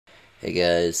Hey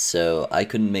guys, so I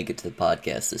couldn't make it to the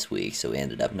podcast this week, so we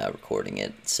ended up not recording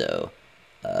it. So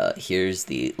here's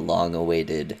the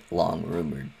long-awaited,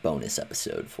 long-rumored bonus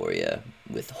episode for you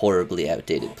with horribly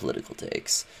outdated political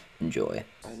takes. Enjoy.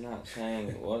 I'm not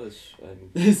saying what is.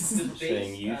 I'm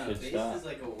saying you should base stop. is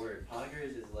like a word.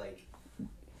 Poggers is like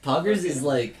Poggers is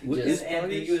like just an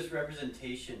ambiguous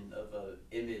representation of an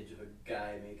image of a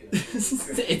guy making a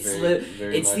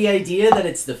it's the idea that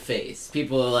it's the face.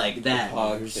 People are like that.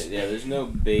 Yeah, there's no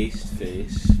based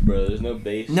face, bro. There's no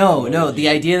base. No, the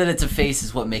idea that it's a face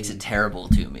is what makes it terrible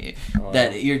to me.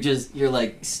 That you're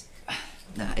like,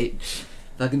 nah,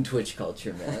 fucking Twitch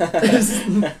culture,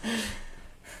 man.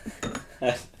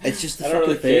 It's just a I don't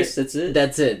fucking really face. care.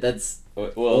 That's it. That's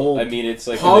Well, I mean, it's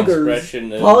like Poggers. an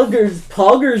expression of.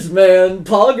 Poggers,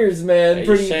 man, Are you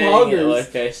pretty saying poggers. it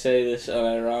like I say this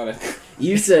unironic?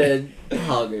 You said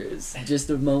poggers just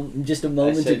a moment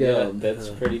I said, ago. Yeah, that's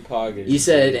pretty poggers. You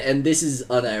said, and this is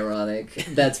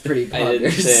unironic. That's pretty poggers. I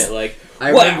didn't say it like.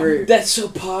 I Wow, remember. that's so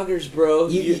poggers, bro.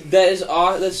 You- That's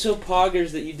so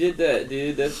poggers that you did that,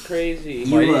 dude. That's crazy.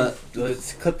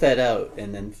 Let's clip that out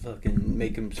and then fucking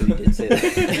make him so he didn't say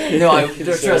that. No, So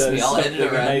trust me. that's I'll edit something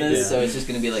around I this, did. so it's just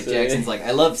gonna be like So- Jackson's like,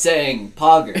 I love saying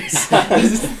poggers.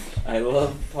 I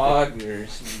love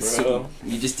poggers, bro. So,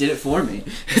 you just did it for me.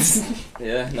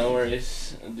 Yeah, no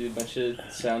worries. I'll do a bunch of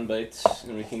sound bites,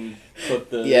 and we can put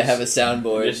the Yeah, have a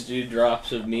soundboard. just do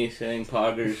drops of me saying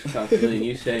poggers constantly, and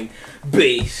you saying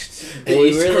based. What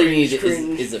we really Cringe, need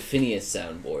cringe. is a Phineas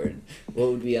soundboard. What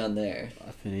would be on there?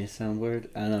 A Phineas soundboard?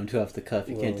 I don't know, I'm too off the cuff.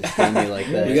 You can't just tell me like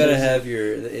that. You gotta have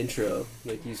the intro,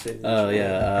 like you say. Oh,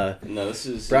 yeah. No, this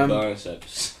is Brown- a bonus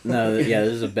episode. No, yeah,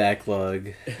 this is a backlog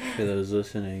for those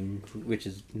listening, which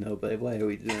is nobody. Why are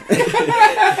we doing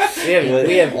that?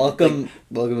 We have Welcome to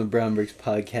Brownberg's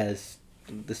podcast,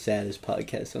 the saddest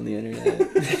podcast on the internet.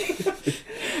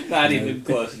 Not even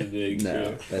close to being No,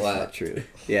 true. that's Wow. not true.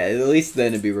 Yeah, at least then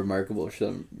it'd be remarkable for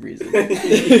some reason.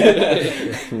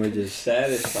 We're just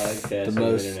Saddest podcast on the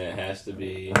most- internet has to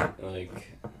be like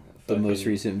the most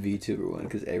fucking- recent VTuber one,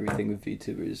 because everything with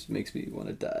VTubers makes me want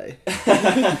to die.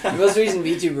 The most recent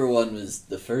VTuber one was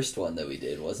the first one that we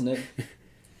did, wasn't it?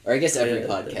 Or I guess every Yeah.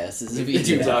 podcast is a We can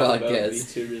VTuber talk about podcast.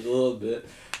 VTubers a little bit.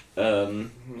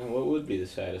 What would be the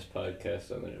saddest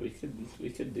podcast on there? We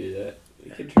could do that.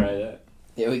 We could try that.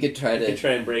 Yeah, we could try We could to.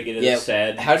 try and break it into Yeah,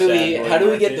 sad. How do we sad how do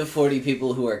we get market. the 40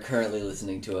 people who are currently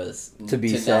listening to us To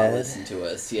be not sad? listen to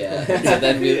us? Yeah. So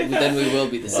then we will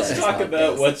be the Let's saddest talk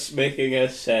about podcast. what's making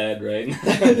us sad right now.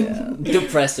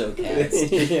 Depresso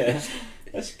cast. Yeah.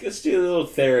 Let's do a little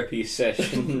therapy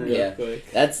session real Yeah. quick.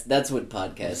 That's what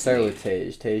podcasts. Start do. with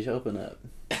Tej. Tej, open up.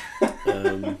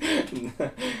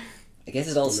 I guess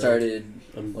it all started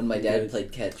I'm when my dad good.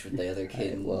 played catch with the other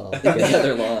kid in Well, the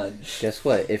other lawn. Guess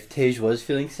what? If Tej was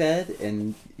feeling sad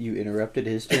and you interrupted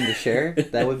his turn to share,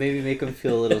 that would maybe make him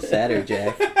feel a little sadder,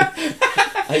 Jack.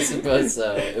 I suppose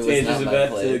so. It was Tage not is my about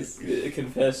place. to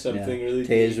confess something really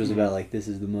Tej deep. was about like, this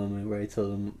is the moment where I tell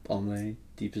them all my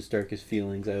deepest, darkest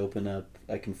feelings. I open up,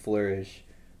 I can flourish,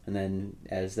 and then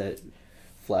as that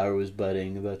flower was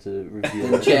budding, about to reveal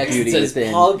the Jackson beauty says,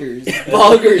 within, "Poggers,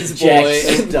 poggers, Jack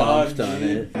boy." stomped on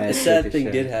it. A sad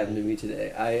thing did happen to me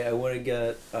today. I went and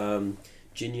got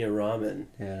Jinya ramen,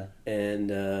 Yeah.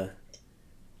 and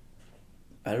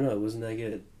I don't know, it wasn't that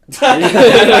good.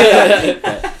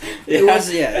 It was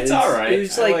It's alright. It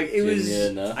was I like like it was. Jinya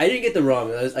enough. I didn't get the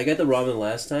ramen. I got the ramen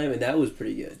last time, and that was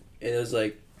pretty good. And it was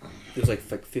like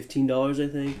 $15, I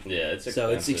think. Yeah, it's expensive. So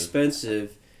it's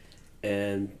expensive,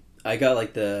 and I got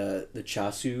like the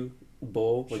chasu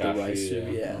bowl, like the Chashu, rice,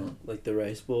 yeah. like the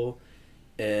rice bowl,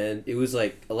 and it was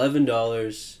like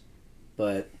 $11,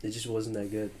 but it just wasn't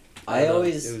that good. I don't know.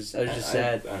 always- I was just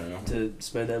sad I don't know. to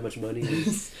spend that much money on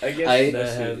I guess I-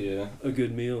 that's I it, have- yeah. a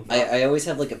good meal. I always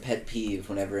have like a pet peeve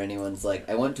whenever anyone's like,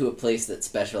 I went to a place that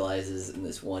specializes in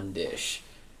this one dish,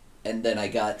 and then I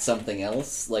got something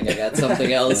else. Like I got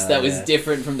something else Oh, that was yeah.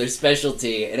 different from their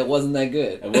specialty, and it wasn't that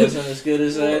good. It wasn't as good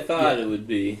as I thought Yeah. it would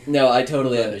be. No, I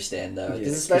totally But- understand though, Yeah,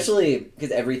 because especially because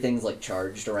everything's like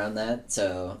charged around that.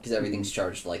 So because everything's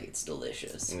charged like it's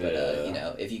delicious, but Yeah. you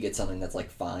know, if you get something that's like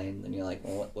fine, then you're like,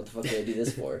 well, what the fuck did I do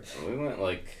this for? We went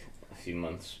like a few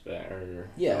months back, or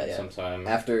Yeah. sometime.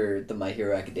 After the My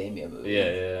Hero Academia movie.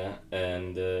 Yeah,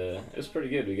 and it was pretty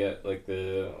good. We got like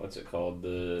the what's it called,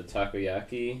 the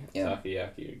takoyaki. Yeah.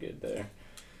 Takoyaki are good there,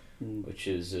 Mm. which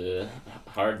is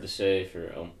hard to say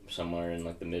for somewhere in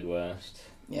like the Midwest.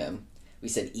 Yeah. We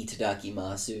said Itadaki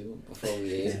Masu before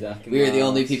we ate. Itadakimasu. We were the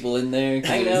only people in there. 'cause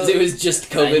I it was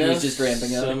just I COVID know was just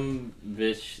ramping up. Some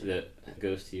bitch that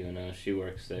goes to UNO, she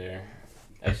works there.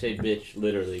 I say bitch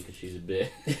literally because she's a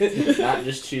bitch, not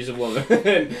just she's a woman.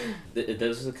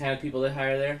 Those are the kind of people they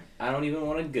hire there. I don't even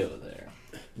want to go there.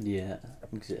 Yeah,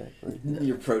 exactly.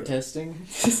 You're protesting?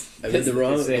 I mean, the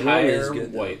ramen They the ramen hire is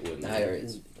good, though. white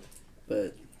women.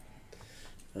 But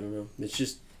I don't know. It's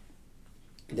just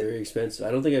very expensive.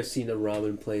 I don't think I've seen a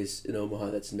ramen place in Omaha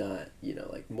that's not,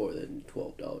 like more than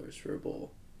 $12 for a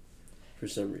bowl. For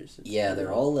some reason. Yeah,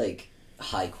 they're all like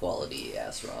high quality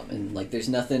ass ramen. Mm. Like there's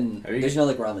nothing. There's no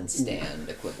like ramen stand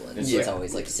equivalent. It's It's like-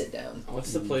 always like sit down.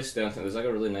 What's the place downtown? There's like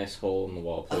a really nice hole in the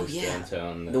wall place Oh, yeah.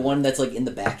 downtown. The one that's like in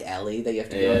the back alley that you have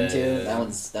to go Yeah, into. yeah, yeah. That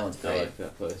one's I great. like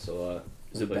that place a lot.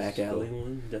 The Place back is alley cool.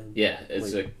 one? Down- Yeah,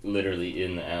 it's Like- like literally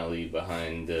in the alley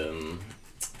behind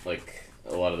like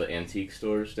a lot of the antique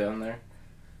stores down there.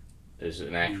 There's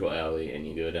an actual alley, and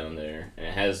you go down there, and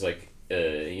it has like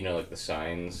like the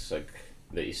signs like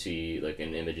that you see like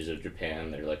in images of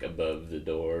Japan. They're like above the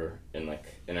door in like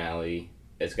an alley.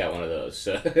 It's got one of those,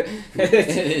 so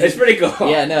it's pretty cool.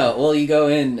 Yeah, no. Well, you go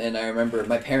in, and I remember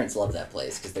my parents love that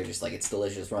place because they're just like it's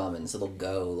delicious ramen, so they'll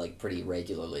go like pretty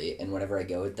regularly. And whenever I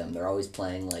go with them, they're always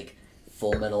playing like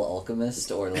Full Metal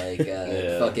Alchemist or like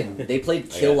Yeah. fucking. They played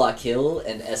Yeah. Kill La Kill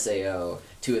and SAO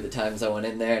two of the times I went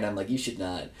in there, and I'm like, you should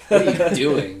not. What are you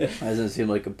doing? Doesn't seem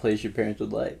like a place your parents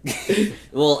would like.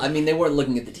 Well, I mean, they weren't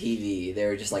looking at the TV. They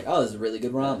were just like, oh, this is really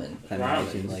good ramen. I Ramen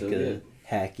imagine is like so a good.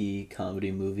 hacky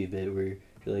comedy movie bit where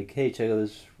you're like, hey, check out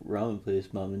this ramen place,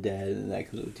 mom and dad, and then that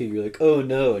comes up too. You're like, oh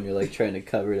no, and you're like trying to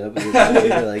cover it up with your mouth.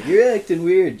 You're like, you're acting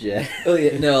weird, Jack. Oh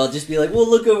yeah, no, I'll just be like, well,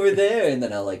 look over there, and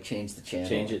then I'll like change the channel.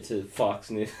 Change it to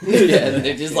Fox News. Yeah, and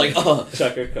they're just like, oh.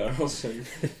 Tucker Carlson.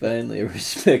 Finally, a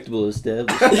respectable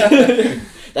establishment.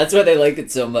 That's why they liked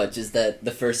it so much, is that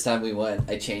the first time we went,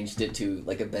 I changed it to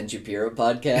like a Ben Shapiro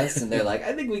podcast, and they're like,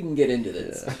 I think we can get into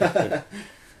this.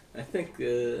 I think I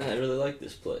really like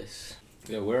this place.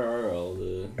 Yeah, where are all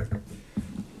the?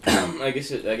 I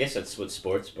guess that's what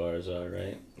sports bars are,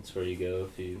 right? That's where you go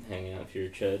if you hang out if you're a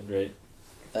chud, right?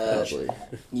 Probably.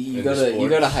 You In go the to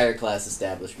sports. higher class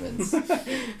establishments.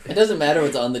 It doesn't matter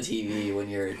what's on the TV when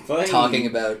you're Playing- talking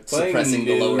about playing suppressing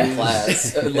the lower news.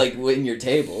 class, like in your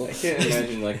table. I can't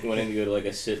imagine like wanting to go to like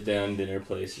a sit down dinner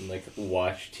place and like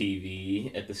watch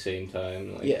TV at the same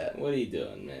time. Like, Yeah. what are you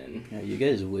doing, man? Yeah, you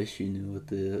guys wish you knew what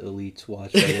the elites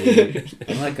watch. While they eat.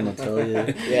 I'm not gonna tell you.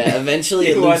 Yeah, eventually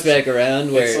it You loops watch- back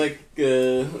around where It's like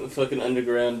a fucking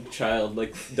underground child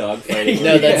like dog fighting.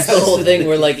 no, that's the Yes. whole thing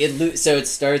where like so it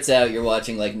starts out you're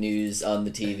watching like news on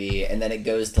the TV, and then it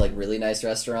goes to like really nice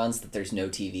restaurants that there's no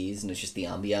TVs and it's just the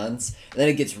ambiance, and then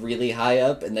it gets really high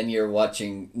up, and then you're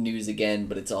watching news again,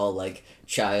 but it's all like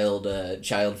child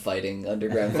fighting,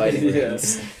 underground fighting Yeah.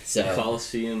 rings. The So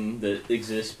Coliseum that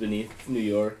exists beneath New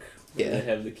York. Where Yeah. They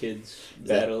have the kids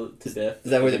that- battle to death.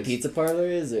 is that where the against- pizza parlor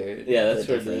is, or Yeah, that's is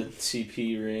where that the different?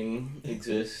 CP ring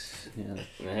exists. Yeah,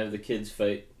 And they have the kids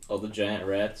fight all the giant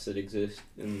rats that exist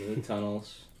in the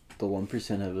tunnels. the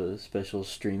 1% of a special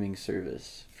streaming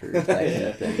service for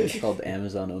that thing. It's called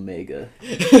Amazon Omega,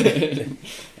 and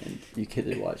you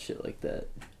could watch shit like that.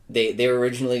 They were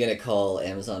originally gonna call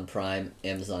Amazon Prime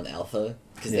Amazon Alpha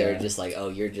because they were Yeah. just like, oh,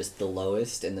 you're just the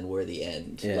lowest, and then we're the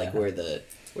end. Yeah. Like we're the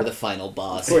final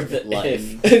boss We're of the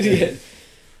life. end. Yeah.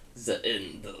 The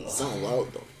end.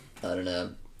 I don't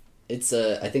know. It's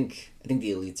I think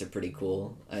the elites are pretty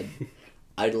cool.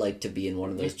 I'd like to be in one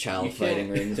of those child You fighting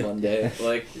can't- rings one day.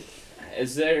 Like,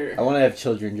 is there? I want to have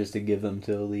children just to give them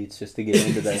to elites, just to get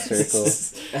into that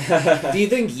circle. Do you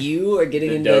think you are getting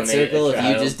To into that donate circle a if you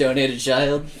child? just donate a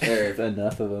child? If Or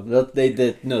enough of them.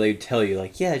 They tell you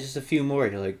like, yeah, just a few more.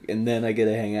 You're like, and then I get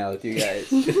to hang out with you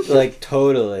guys. Like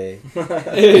totally.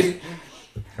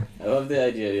 I love the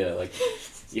idea. Yeah, like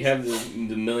you have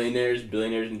the millionaires,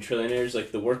 billionaires, and trillionaires.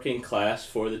 Like the working class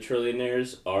for the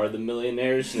trillionaires are the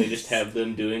millionaires, and they just have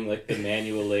them doing like the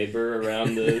manual labor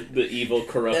around the evil,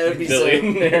 corrupt that'd be so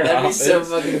billionaire that'd be office. so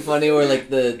fucking funny. Where like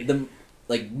the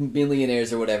like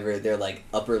millionaires or whatever, they're like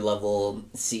upper level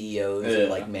CEOs or Yeah.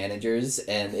 like managers,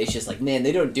 and it's just like, man,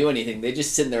 they don't do anything. They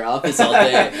just sit in their office all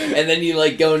day, and then you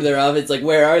like go into their office, like,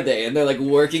 where are they? And they're like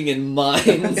working in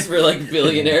mines for like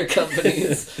billionaire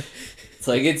companies. It's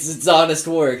like it's honest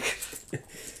work.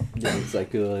 Yeah, it's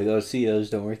like, oh, CEOs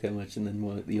don't work that much, and then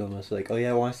Elon Musk's like, oh yeah,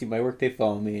 I want to see my work, they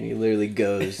follow me, and he literally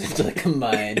goes into like a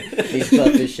mine. He's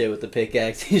tough as shit with the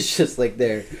pickaxe. He's just like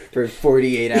there for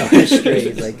 48 hours straight.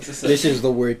 He's like, this is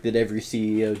the work that every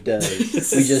CEO does.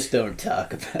 We just don't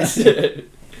talk about it.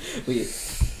 we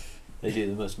They do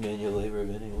the most manual labor of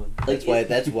anyone. Like, That's why.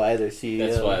 That's why they're CEO.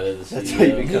 That's why they're the That's why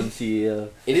you CEO. become CEO.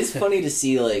 It is funny to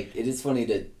see, like, it is funny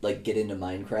to, like, get into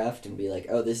Minecraft and be like,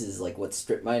 oh, this is, like, what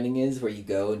strip mining is, where you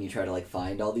go and you try to, like,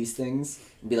 find all these things.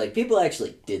 And be like, people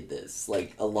actually did this.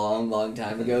 Like, a long, long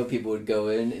time ago, people would go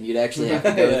in and you'd actually have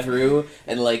to go through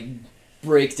and, like,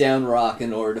 break down rock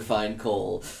in order to find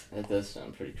coal. That does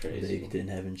sound pretty They crazy. didn't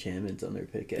have enchantments on their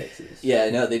pickaxes. Yeah,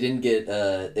 no, they didn't get,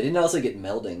 they didn't also get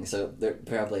melding, so they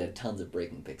probably had tons of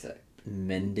breaking pickaxe.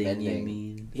 Mending, you Mending.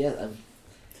 mean? Yeah,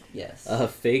 yes.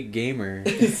 Fake gamer.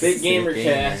 Big gamer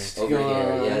cast. Over Go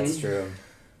here, on. yeah, it's true.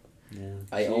 Yeah.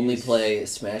 I only Jeez. play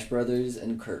Smash Brothers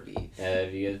and Kirby.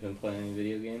 Have you guys been playing any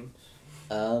video games?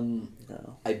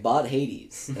 No. I bought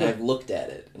Hades, and I've looked at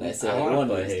it, and I said, I wanna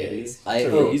one of play these Hades. days. I,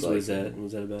 So oh, Hades, what was that? What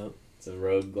was that about? It's a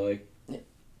roguelike.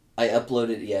 I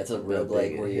uploaded, yeah, it's a Real roguelike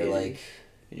big where you're Hades. like,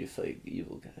 And you fight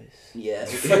evil guys. yeah,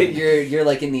 you're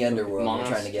like in the underworld, you're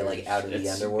trying to get like out of the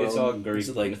Monsters. underworld. It's all Greek Is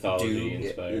it like mythology Doom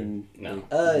inspired. and, No.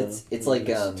 like, It's like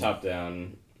It's top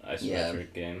down isometric yeah.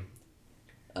 game.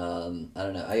 I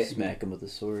don't know, I Smack him with a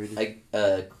sword.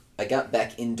 I got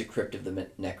back into Crypt of the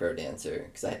Necrodancer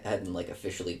because I hadn't like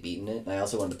officially beaten it, and I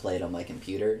also wanted to play it on my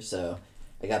computer, so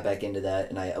I got back into that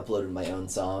and I uploaded my own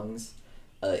songs.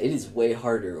 It is way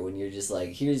harder when you're just like,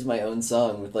 here's my own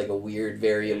song with like a weird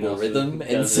variable also rhythm, and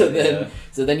does so it, then yeah.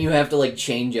 so then you have to like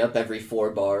change up every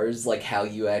 4 bars like how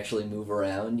you actually move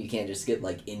around. You can't just get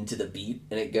like into the beat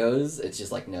and it goes. It's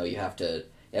just like no, you have to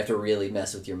really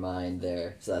mess with your mind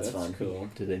there. So that's fun. Cool.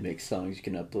 Do they make songs you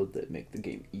can upload that make the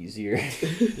game easier?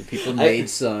 The people made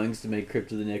songs to make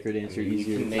Crypt of the Necrodancer I mean, you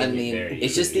easier. can make I it mean, very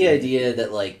it's just easy. the idea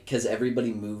that, like, because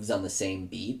everybody moves on the same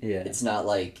beat, Yeah. it's not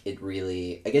like it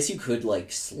really... I guess you could,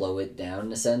 like, slow it down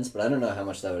in a sense, but I don't know how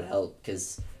much that would help,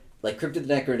 because, like, Crypt of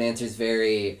the Necrodancer is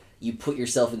very... You put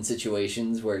yourself in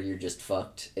situations where you're just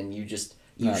fucked, and you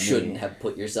Not shouldn't me. have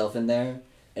put yourself in there,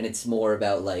 and it's more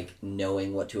about, like,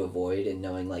 knowing what to avoid and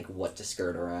knowing, like, what to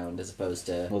skirt around, as opposed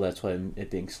to... Well, that's why it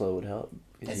being slow would help.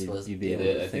 'Cause I suppose- you'd be yeah, able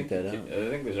Yeah, to I think think that out. I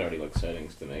think there's already like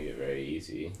settings to make it very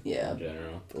easy. Yeah. In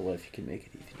general. But what if you can make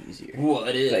it even easier? What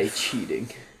By cheating.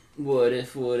 What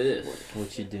if? What if?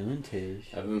 What you doing, Tej?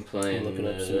 I've been playing I'm looking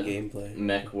up some gameplay.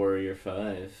 Mech Warrior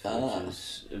 5, Ah. which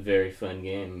is a very fun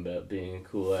game about being a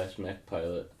cool ass mech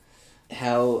pilot.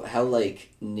 How like,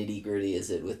 nitty-gritty is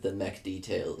it with the mech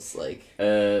details? Like...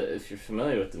 If you're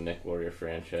familiar with the Mech Warrior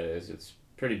franchise, it's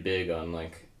pretty big on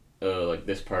like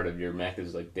this part of your mech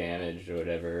is like damaged or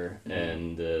whatever,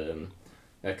 and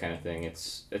that kind of thing.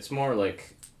 It's more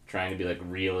like trying to be like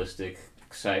realistic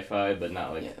sci-fi, but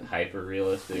not like Yeah. hyper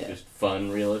realistic, Yeah. just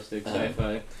fun realistic Uh-huh.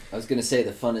 sci-fi. I was gonna say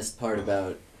the funnest part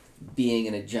about being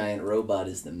in a giant robot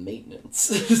is the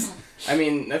maintenance. I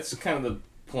mean, that's kind of the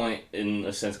point in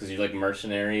a sense, because you're like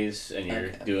mercenaries and you're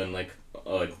Okay. doing like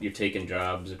you're taking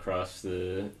jobs across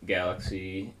the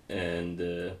galaxy,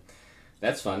 and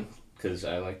that's fun because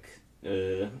I like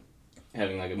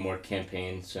having like a more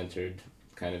campaign centered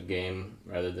kind of game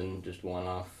rather than just one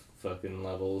off fucking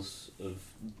levels of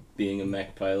being a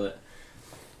mech pilot.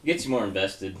 It gets you more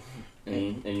invested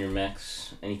in your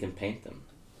mechs, and you can paint them,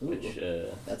 which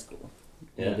That's cool.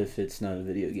 yeah. What if it's not a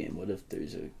video game? What if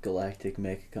there's a galactic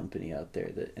mech company out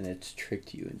there and it's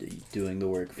tricked you into doing the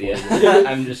work for you? Yeah,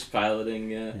 I'm just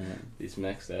piloting Yeah, these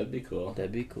mechs. That'd be cool.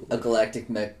 that'd be cool. A galactic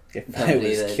mech. If I company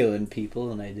was that- killing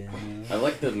people and I didn't I know.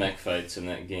 like the mech fights in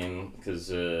that game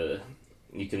because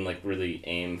you can like really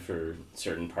aim for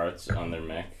certain parts on their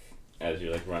mech as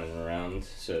you're like running around.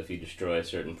 So if you destroy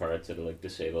certain parts, it'll like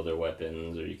disable their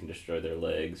weapons, or you can destroy their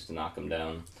legs to knock them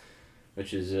down,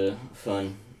 which is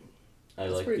fun. I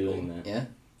That's like pretty doing cool. that. Yeah.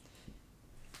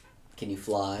 Can you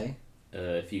fly?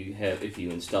 If you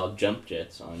install jump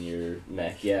jets on your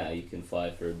mech, yeah, you can fly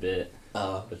for a bit,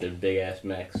 Oh. but they're big ass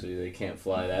mechs, so they can't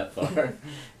fly that far.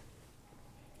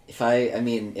 If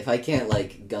I can't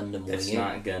like Gundam wing It's it.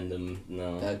 not Gundam,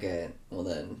 no. Okay. Well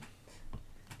then,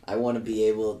 I want to be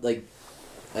able to like.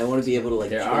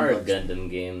 There jump are up- Gundam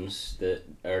games that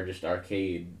are just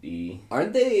arcade-y.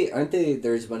 Aren't they?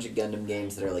 There's a bunch of Gundam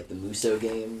games that are like the Muso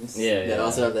games. Yeah, That yeah.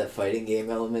 also have that fighting game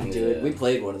element to it. Yeah. We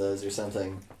played one of those or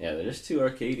something. Yeah, they're just too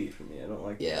arcadey for me. I don't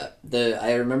like. Yeah,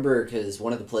 I remember because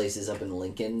one of the places up in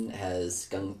Lincoln has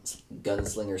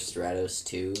Gunslinger Stratos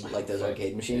 2, like those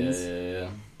arcade machines, Yeah.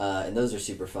 and those are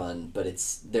super fun. But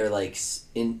they're like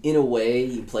in a way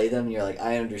you play them and you're like,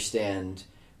 I understand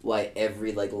why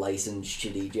every like licensed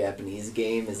shitty Japanese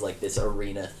game is like this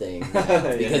arena thing now,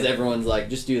 Yeah. because everyone's like,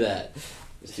 just do that.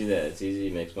 Just do that. It's easy.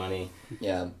 It makes money.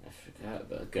 Yeah. I forgot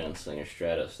about Gunslinger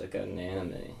Stratos. That got an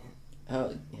anime.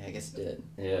 Oh yeah, I guess it did.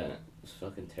 Yeah. It's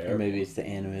fucking Or terrible. maybe it's the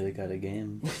anime that got a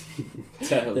game.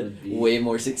 That The would be way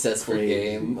more successful crazy.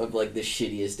 game of like the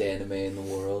shittiest anime in the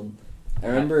world. I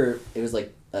remember it was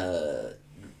like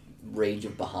Rage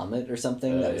of Bahamut or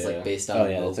something that was yeah. like based on Oh a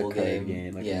yeah, it's a mobile card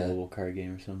game, like yeah. a mobile card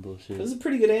game or some bullshit. It was a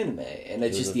pretty good anime, and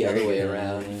it's It was just a the other very way good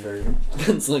around anime. for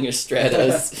Gunslinger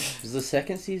Stratos. Was the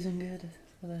second season good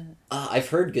for that? I've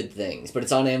heard good things, but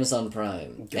it's on Amazon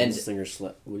Prime. And Gunslinger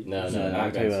Slut. No, No, not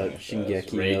I'm talking about Gunslinger,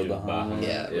 Shingeki Rage no of Bahamut.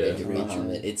 yeah, Yeah. Rage of Rage of-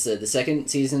 Bahamut. It's the second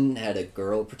season had a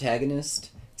girl protagonist,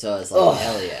 so I was like, Oh.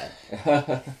 hell yeah.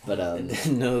 But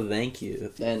No, thank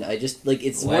you. and I just like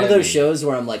it's one of When? those shows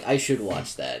where I'm like, I should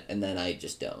watch that, and then I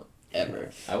just don't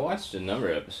ever. I watched a number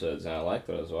of episodes and I liked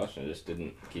what I was watching. I just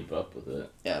didn't keep up with it.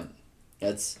 Yeah,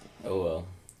 that's Oh well.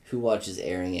 who watches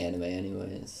airing anime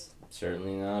anyways.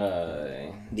 Certainly not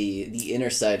I. The inner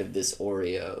side of this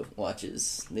Oreo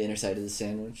watches the inner side of the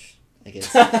sandwich, I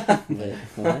guess. But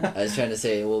What? I was trying to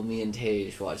say, well, me and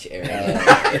Tage watch airing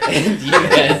anime, and you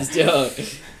guys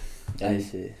don't. I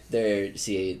And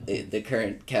see. the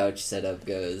current couch setup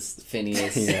goes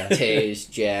Phineas, Yeah. Tage,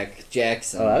 Jack,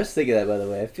 Jackson. Oh, I was thinking that, by the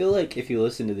way. I feel like if you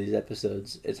listen to these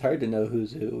episodes, it's hard to know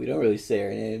who's who. We don't really say our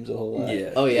names a whole lot.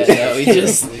 Yeah. Oh, yeah, no, we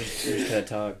just... We just kind of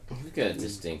talk. We've got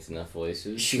distinct enough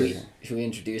voices. Should we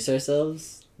introduce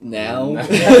ourselves now? No.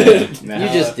 You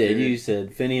just did. You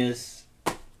said Phineas.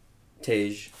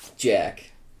 Tage.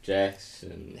 Jack.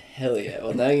 Jackson. Hell yeah.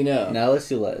 Well, now you know. Now let's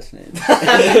do last names.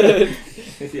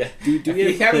 Yeah. Do If we you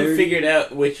have haven't clarity? figured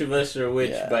out which of us are which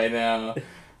Yeah. by now,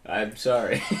 I'm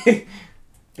sorry.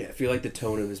 Yeah, I feel like the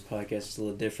tone of this podcast is a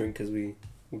little different because we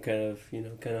kind of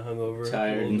hungover.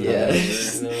 Tired a and little bit,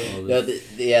 Yeah. you know. No,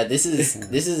 this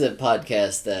is a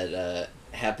podcast that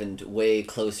happened way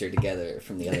closer together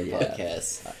from the other Yeah.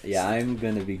 podcasts. Yeah, I'm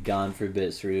going to be gone for a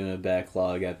bit, so we're doing a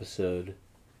backlog episode.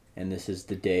 And this is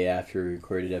the day after we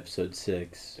recorded episode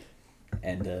 6.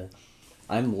 And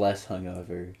I'm less hungover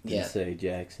than, Yeah. say,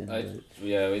 Jackson. We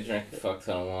drank a fuck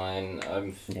ton of wine.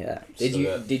 I'm But yeah, Did still you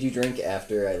got- did you drink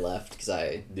after I left? Because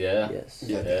I Yeah. yes.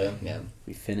 Yeah. yeah.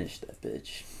 We finished that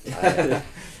bitch.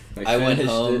 I went finished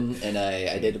home and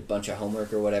I did a bunch of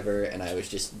homework or whatever, and I was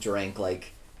just drank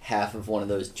like half of one of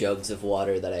those jugs of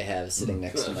water that I have sitting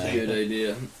next to That's a my. good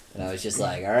idea. And I was just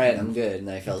like, all right, I'm good. And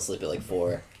I fell asleep at like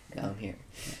 4. Now I'm here.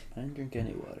 I didn't drink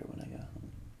any water when I got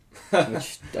home.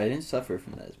 Which, I didn't suffer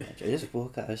from that as much. I just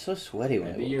woke up. I was so sweaty when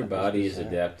I Maybe woke your up. I was body is just,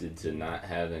 adapted to not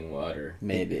having water.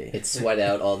 Maybe. It sweat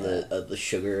out all the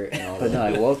sugar and all. But the, no,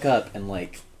 I woke up and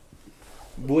like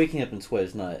waking up in sweat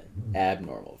is not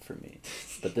abnormal for me.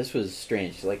 But this was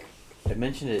strange. Like I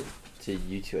mentioned it to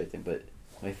you two, I think, but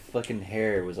my fucking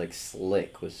hair was like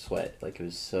slick with sweat. Like it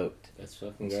was soaked. That's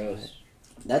fucking That's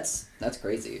gross. That's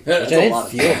crazy. Which That's I a didn't lot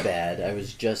of feel sweat. bad. I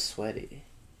was just sweaty.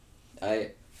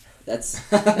 That's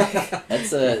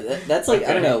that's like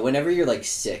I don't Okay. know. Whenever you're like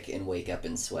sick and wake up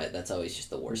in sweat, that's always just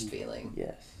the worst feeling.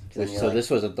 Yes. Then Which, you're so like- this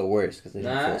wasn't the worst because I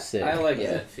didn't Nah, feel sick. I like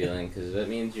Yeah. that feeling because that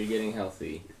means you're getting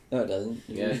healthy. No, it doesn't.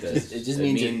 Yeah, it does. It just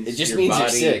means it just your means you're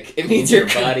body- sick. It means your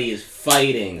you're body is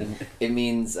fighting. It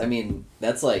means I mean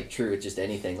that's like true with just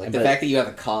anything. Like the But fact that you have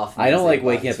a cough. I don't means that like your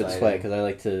waking up body's in sweat fighting. because I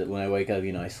like to, when I wake up,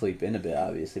 I sleep in a bit,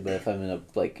 obviously. But if I'm in a,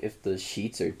 like, if the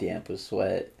sheets are damp with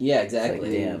sweat, Yeah, it's like,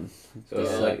 exactly. damn, So, this,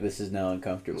 is like- like, this is now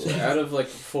uncomfortable. So out of like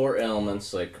 4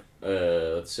 elements, like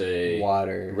let's say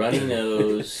Water. runny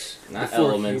nose, not The 4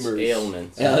 elements, humors.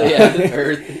 ailments. Oh yeah,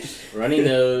 Earth. Runny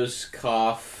nose,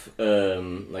 cough,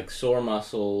 like sore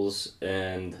muscles,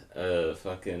 and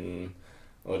fucking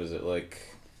what is it like?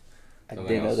 I something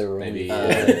didn't know else, there were maybe,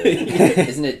 only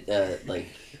Isn't it like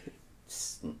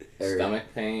or, stomach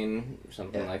pain,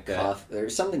 something like that. cough?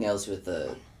 There's something else with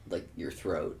like your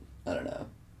throat. I don't know.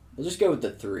 We'll just go with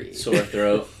the 3. Sore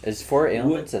throat. Is 4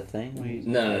 ailments a thing?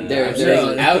 No. There- I'm there's-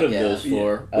 saying out of yeah. those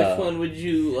 4, Yeah. which one would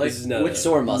you like? This is not which a-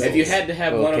 Sore muscles. If you had to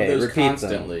have one of Okay, those repeat them.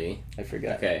 constantly, I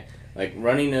forgot. okay, like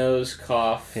runny nose,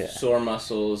 cough, Yeah. sore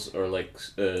muscles, or like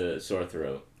sore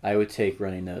throat. I would take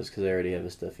runny nose because I already have a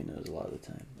stuffy nose a lot of the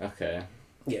time. Okay.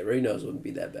 Yeah, runny nose wouldn't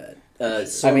be that bad.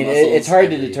 Sore I mean, muscles it's hard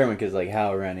to every determine because, like,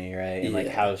 how runny, right? And, like,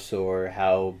 Yeah. how sore,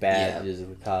 how bad Yeah. is it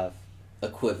with cough.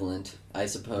 equivalent, I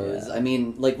suppose. Yeah. I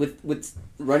mean, like with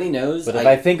runny nose. But if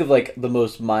I think of, like, the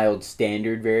most mild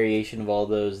standard variation of all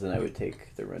those, then I would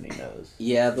take the runny nose.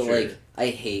 yeah, but Sure. like I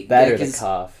hate That yeah, or the 'cause,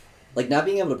 cough. like not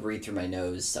being able to breathe through my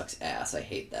nose sucks ass. I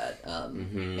hate that.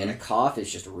 Mhm. And a cough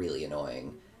is just really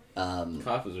annoying.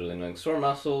 Cough is really annoying. Sore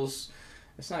muscles.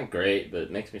 It's not great, but it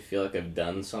makes me feel like I've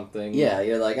done something. Yeah,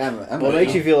 you're like I'm. Well, it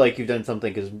makes you feel like you've done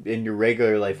something because in your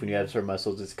regular life, when you have sore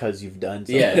muscles, it's because you've done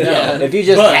something. Yeah, no, If you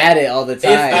just but had it all the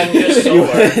time, I'm just sore.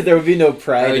 there would be no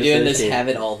pride. Are we doing this associated.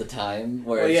 habit all the time,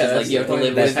 where Well, it's yeah, just like that's you have the to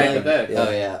live point with of it? hypothetical.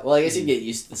 Oh yeah. Well, I guess you get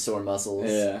used to the sore muscles.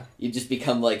 Yeah. You just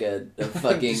become like a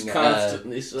fucking Just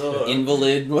constantly sore.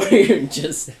 invalid, where you're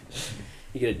just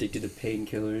You get addicted to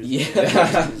painkillers.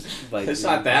 Yeah. It's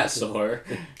not that sore.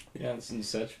 Yeah, it's in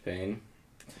such pain.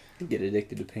 Get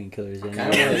addicted to painkillers. Kinda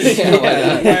Anyway. Yeah,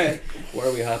 why not? Where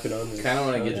are we hopping on this? Kind of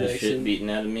want to get the conversation? shit beaten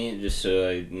out of me just so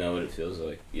I know what it feels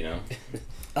like, you know?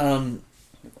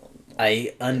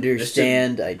 I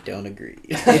understand. I don't agree.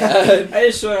 I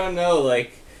just want to know,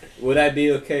 like, would I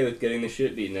be okay with getting the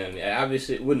shit beaten out of me?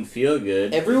 Obviously, it wouldn't feel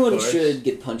good. Everyone of course. should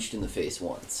get punched in the face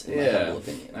once, in my Yeah. humble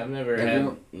opinion. I've never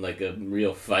Everyone- had, like, a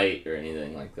real fight or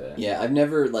anything like that. Yeah, I've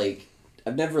never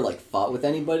fought with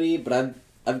anybody, but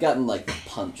I've gotten like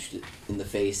punched in the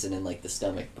face and in like the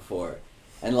stomach before,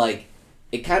 and like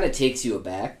it kind of takes you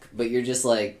aback, but you're just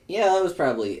like, yeah, that was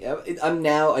probably. I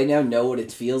now know what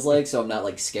it feels like, so I'm not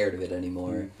like scared of it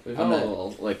anymore. We've I'm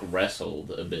all, like,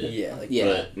 wrestled a bit. Yeah, like Yeah.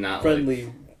 But not,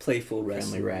 friendly, playful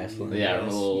wrestling. wrestling. yeah, a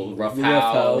little rough Rough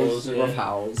howls. house, Rough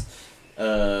howls.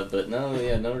 But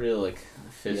no real, like,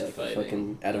 fist Yeah, fighting.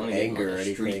 fucking out I of wanna get anger on or a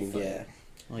street anything. fight. Yeah.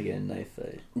 I get a knife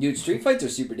fight. Dude, street fights are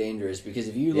super dangerous because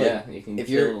if you like, Yeah, you can if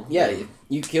kill you're yeah, them.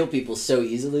 you kill people so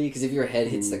easily because if your head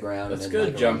hits the ground, Let's and go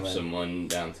then, like, jump run away. someone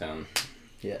downtown.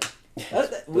 Yeah. Well,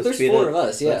 Let's there's beat 4 up- of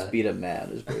us, Let's yeah. beat up Matt.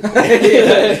 His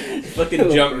birthday.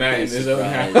 Fucking jump Matt in his own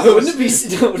Surprise. house. Wouldn't it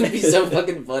be so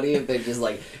fucking funny if they're just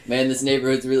like, man, this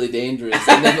neighborhood's really dangerous,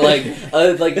 and then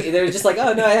like they're just like,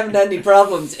 oh no, I haven't had any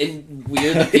problems, and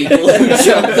we're the people who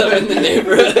jumped them in the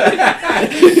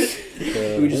neighborhood.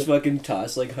 We just fucking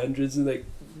toss like hundreds and like,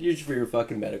 here's for your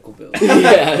fucking medical bill.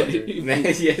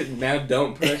 Yeah. Now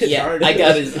don't push Yeah, hard. I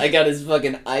got his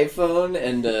fucking iPhone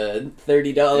and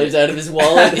 $30 out of his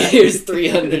wallet. Here's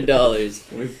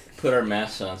 $300. We put our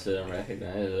masks on so they don't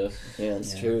recognize us. Yeah,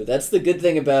 that's Yeah. true. That's the good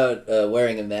thing about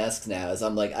wearing a mask now is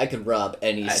I'm like I could rob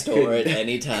any I store could at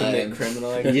any Commit time.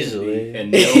 criminal activity, Easily.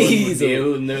 and no one would be Easily.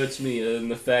 able to notice me in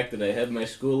the fact that I have my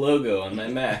school logo on my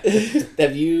mask.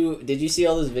 Did you see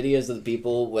all those videos of the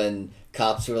people when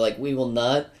cops were like, we will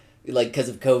not, like, because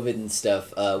of COVID and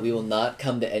stuff, we will not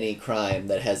come to any crime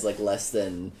that has like less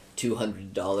than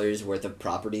 $200 worth of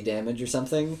property damage or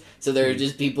something. So there are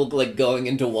just people like going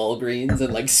into Walgreens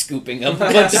and like scooping up a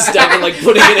bunch of stuff and like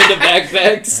putting it into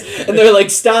backpacks, and they're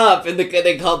like, stop, and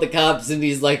they called the cops, and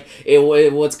he's like, hey,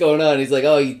 what's going on? He's like,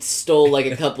 oh, he stole like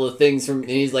a couple of things from,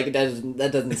 and he's like, that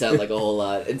doesn't sound like a whole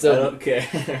lot. And I so don't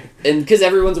care. and because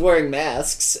everyone's wearing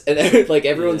masks, and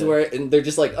everyone's Yeah. wearing, and they're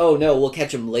just like, oh no, we'll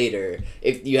catch them later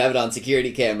if you have it on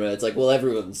security camera. It's like, well,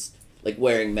 everyone's like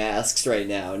wearing masks right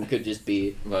now and could just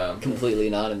be Wow. completely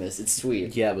anonymous. It's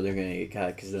sweet. Yeah, but they're gonna get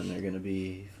caught because then they're gonna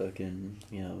be fucking,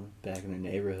 back in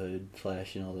their neighborhood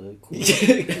flashing all the cool,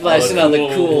 Flashing on the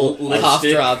cool Lipstick. cough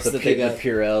drops the, that they got.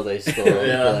 Purell they stole.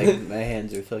 Yeah. Like, my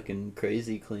hands are fucking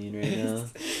crazy clean right now.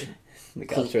 The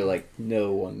cops are like,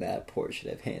 no one that poor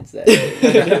should have hands that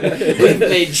big. We've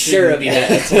made sure of Shouldn't be that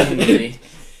that. cleanly.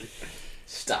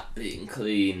 Stop being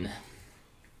clean.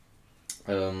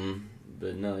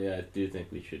 But no, yeah, I do think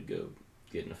we should go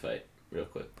get in a fight real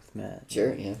quick. Matt.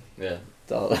 Sure, yeah. Yeah.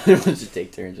 It's all, everyone should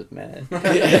take turns with Matt.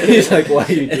 He's like, why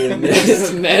are you doing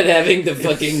this? Matt having the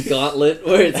fucking gauntlet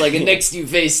where it's like, next you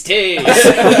face Tage.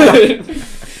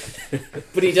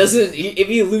 But he doesn't, if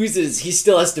he loses, he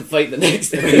still has to fight the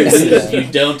next person.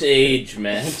 You don't age,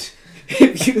 Matt.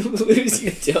 If you lose,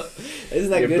 you don't.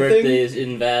 Isn't that Your a good birthday thing? is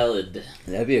invalid.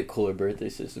 That'd be a cooler birthday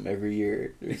system. Every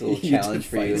year, there's a little You challenge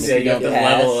for you. And Yeah, if you have to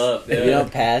pass, level up. if Yeah. you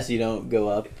don't pass, you don't go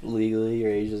up legally.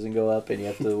 Your age doesn't go up, and you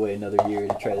have to wait another year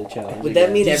to try the challenge. Would that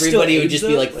again. mean Do you still everybody would age just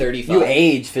be though? like Like, 35? You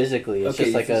age physically? It's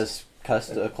Okay, just like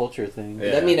you a culture thing. Yeah.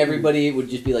 Would that mean everybody would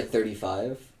just be like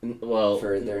 35 Well,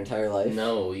 for their entire life?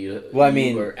 no, you. Well, I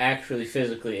mean, you are actually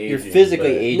physically aging. You're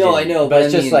physically but- aging. No, I know, but but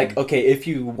it's I just mean- like, okay, if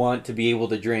you want to be able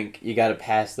to drink, you got to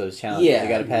pass those challenges. Yeah. You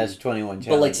got to pass 21 challenges.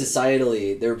 But like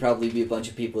societally, there would probably be a bunch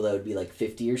of people that would be like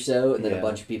 50 or so, and then Yeah. a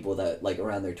bunch of people that like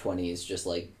around their 20s just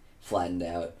like flattened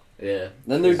out. Yeah.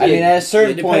 Then there'd be I mean, at a It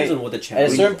certain depends point, on what the at a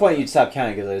challenge. certain point, you'd stop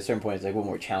counting because at a certain point, it's like, what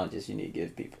more challenges you need to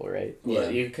give people, right? Well, Yeah.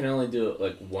 you can only do it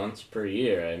like once per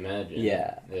year, I imagine.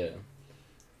 Yeah. Yeah.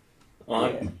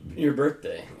 On your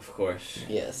birthday, of course.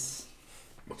 Yes.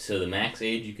 So the max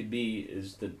age you could be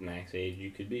is the max age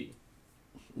you could be.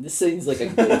 This seems like a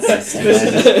good system.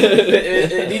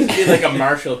 it needs to be like a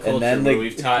martial culture then where the-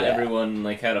 we've taught yeah. everyone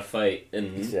like how to fight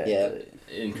and Exactly. Yeah.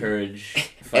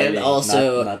 encourage fighting. And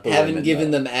also not the haven't women,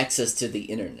 given though. them access to the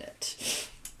internet.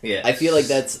 Yeah. I feel like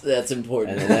that's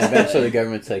important. And then eventually the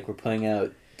government's like, we're putting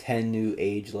out 10 new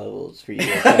age levels for you.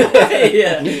 If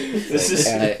yeah. This is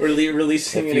And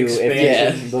releasing an you,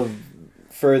 expansion. the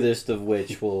furthest of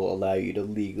which will allow you to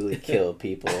legally kill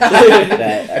people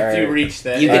that After you are reach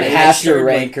that, You are can half your actually,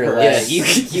 rank or yeah, less.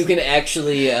 you can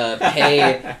actually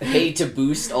pay to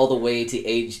boost all the way to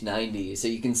age 90, so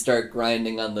you can start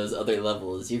grinding on those other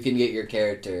levels. You can get your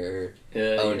character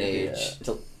own age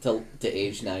to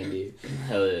age 90.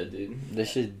 Hell yeah, dude.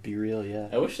 This should be real, yeah.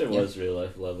 I wish there was real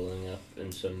life leveling up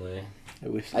in some way. I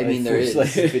wish. I mean, there is.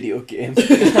 like a video game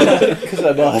because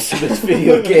I'm awesome at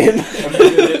video game.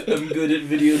 I'm good at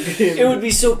video games. It would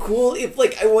be so cool if,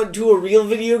 like, I went to a real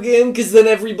video game, because then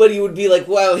everybody would be like,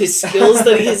 wow, his skills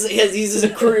that he's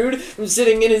accrued from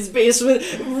sitting in his basement,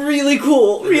 really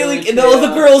cool, really, and all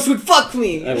the girls would fuck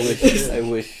me. I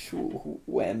wish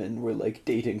women were like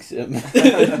dating sim,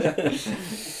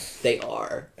 They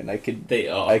are. and I could They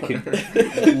are. I could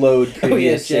load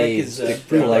previous Jack saves is, to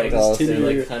they're collect like all. Tinder,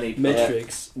 saves. like honey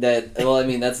metrics. Well, I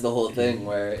mean, that's the whole thing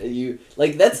where you,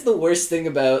 like, that's the worst thing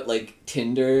about, like,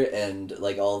 Tinder and,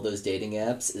 like, all those dating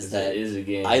apps is that it is a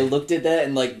game. I looked at that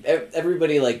and, like,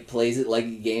 everybody, like, plays it like a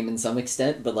game in some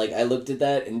extent, but, like, I looked at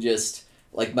that and just,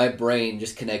 like, my brain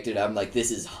just connected. I'm like,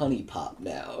 this is Honey Pop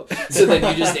now. So then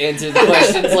you just answer the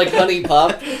questions like Honey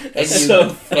Pop,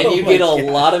 and you get a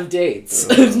lot of dates.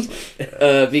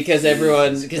 Because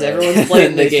everyone's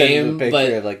playing the They send you a game, picture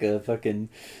but of like a fucking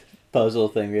puzzle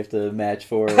thing we have to match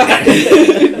for.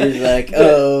 He's like,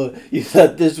 oh, you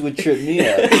thought this would trip me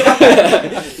up.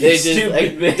 they just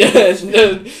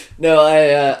Stupid no.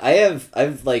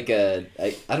 I've like I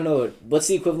don't know what's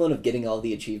the equivalent of getting all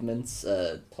the achievements.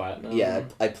 Platinum? Yeah,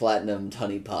 I platinumed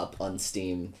Honey Pop on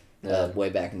Steam Yeah. way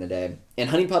back in the day. And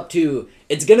Honey Pop 2,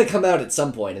 it's gonna come out at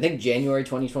some point. I think January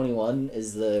 2021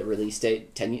 is the release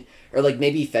date. Or like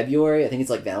maybe February. I think it's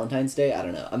like Valentine's Day. I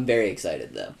don't know. I'm very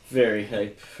excited though. Very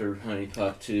hype for Honey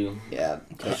Pop 2. Yeah.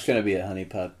 There's gonna be a Honey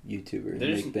Pop YouTuber.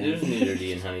 There's make band.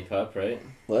 nudity in Honey Pop, right?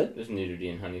 What? There's nudity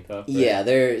in Honey Pop. Right?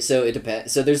 Yeah, so it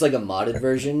depends. So there's like a modded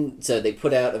version. So they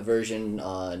put out a version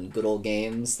on Good Old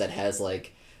Games that has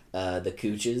like the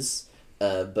cooches,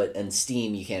 but on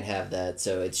Steam you can't have that.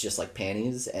 So it's just like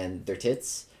panties and their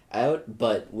tits out.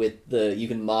 But with you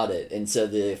can mod it, and so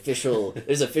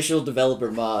there's official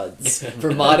developer mods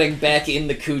for modding back in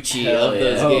the coochie Hell of yeah.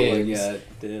 those Oh my games. god.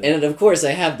 Damn. And of course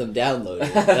I have them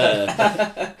downloaded.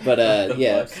 But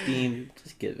yeah. Steam,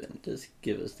 just give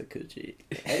us the coochie.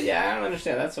 Yeah, I don't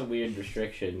understand. That's a weird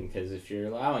restriction because if you're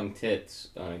allowing tits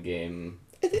on a game,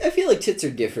 I feel like tits are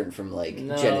different from like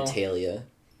No. genitalia.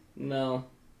 no.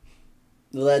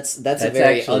 Well, that's a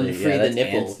very actually, unfree the that's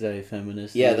nipple.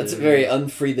 Anti-feminist. Yeah, that's a very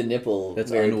unfree the nipple. That's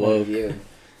very point of unwoke. view.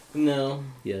 No.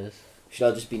 Yes.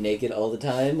 Should I just be naked all the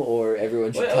time, or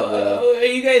everyone should Wait, cover up? are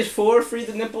you guys for free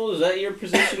the nipple? Is that your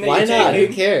position? That Why you're not? Who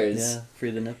taking? cares? Yeah,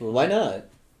 free the nipple. Why not?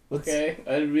 What's... Okay,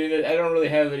 I mean, I don't really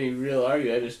have any real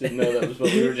argument. I just didn't know that was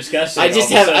what we were discussing. I just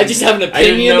all of a have an sudden. didn't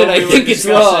opinion, know and I we were think it's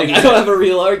wrong. discussing I don't have a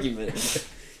real argument.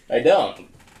 I don't.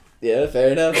 Yeah, fair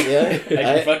enough. Yeah,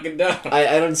 I fucking don't.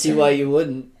 I don't see why you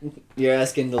wouldn't. You're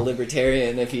asking the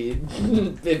libertarian if he I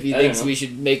thinks don't know. we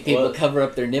should make people Well, cover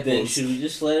up their Then nipples. should we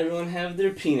just let everyone have their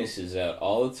penises out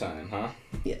all the time, huh?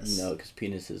 Yes. No, because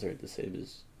penises aren't the same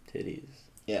as titties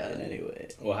Yeah. in any way.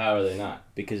 Well, how are they not?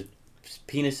 Because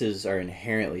penises are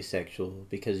inherently sexual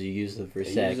because you use them for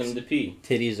They sex. use them to pee.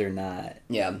 Titties are not.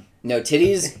 Yeah. No,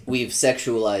 titties we've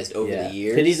sexualized over Yeah. the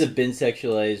years. Titties have been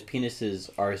sexualized. Penises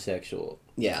are sexual.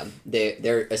 Yeah,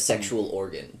 they're a sexual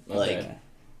organ. Like, Okay.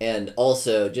 and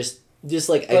also just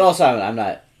like But also, I'm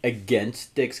not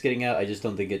against dicks getting out. I just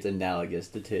don't think it's analogous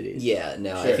to titties. yeah,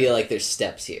 no, I Sure. feel like there's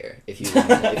steps here if you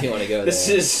want to go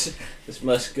This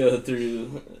must go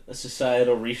through a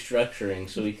societal restructuring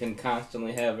so we can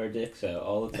constantly have our dicks out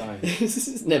all the time.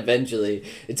 and eventually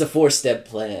it's a 4-step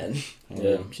plan.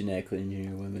 Yeah. Genetically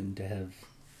engineer women to have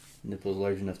nipples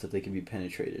large enough that they can be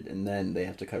penetrated, and then they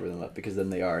have to cover them up because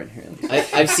then they are inherently.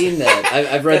 I've seen that.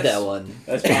 I've read that one.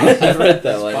 That's possible. I've read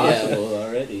that one. Yeah. Possible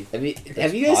already.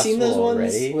 Have you guys seen those possible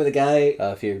ones already. where the guy?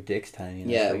 If your dick's tiny.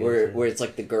 enough, Yeah, I guess, where it's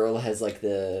like the girl has like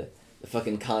the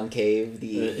fucking concave,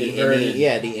 the The innie, inverted.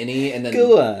 yeah, the innie, and then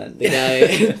Go on. the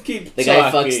guy Keep the guy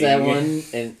talking. fucks that one,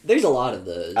 and there's a lot of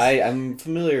those. I'm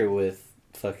familiar with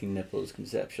fucking nipples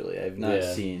conceptually. I've not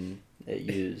Yeah. seen it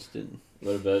used in.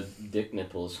 What about dick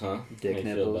nipples, huh? Dick How you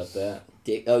feel nipples? about that?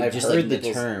 Dick, oh, I've just heard like the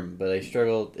nipples. term, but I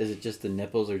struggle. Is it just the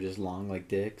nipples are just long like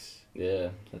dicks? Yeah.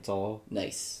 That's all.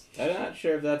 Nice. I'm not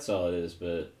sure if that's all it is,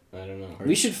 but I don't know.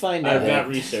 We should find I've out. not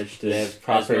researched Do they it have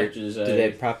proper? as much as Do they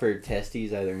have proper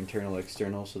testes, either internal or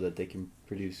external, so that they can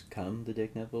produce cum, the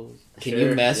dick nipples? Can you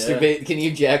masturbate? Can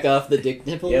you jack off the dick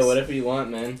nipples? Yeah, whatever you want,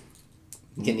 man.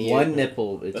 Can you? One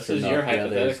nipple. It's This for is milk, your the other is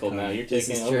hypothetical cum. now. You're This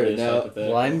taking is over true. this No,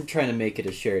 hypothetical. Well, I'm trying to make it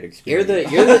a shared You're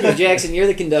experience. the Jackson. You're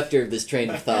the conductor of this train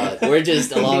of thought. We're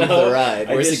just along for the ride.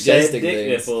 I We're just suggesting said dick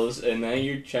things. nipples, and now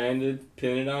you're trying to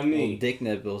pin it on Well, me. dick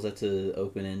nipples. That's a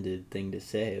open-ended thing to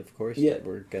say. Of course, Yeah.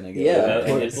 we're gonna go. Yeah, with of About that.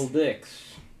 course. nipple dicks.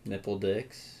 Nipple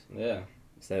dicks. Yeah,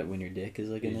 Is that when your dick is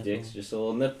like a your nipple? dick's just a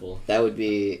little nipple. That would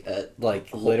be. Like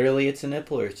literally, it's a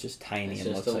nipple, or it's just tiny It's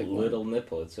and just looks a like little one?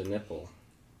 nipple. It's a nipple.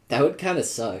 That would kind of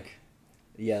suck.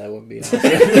 Yeah, that would be. Awesome.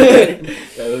 That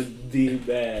would be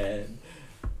bad.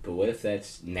 But what if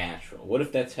that's natural? What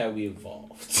if that's how we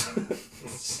evolved?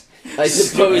 I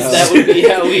suppose that would be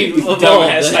how we evolved.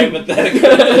 Dumbass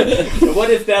hypothetical. What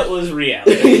if that was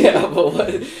reality? Yeah, but what?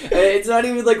 It's not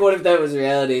even like what if that was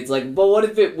reality. It's like, but what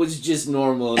if it was just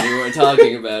normal and we weren't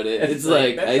talking about it? It's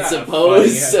like, that's I not suppose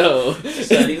funny. so. It's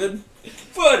not even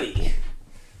funny.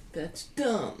 That's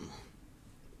dumb.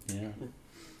 Yeah.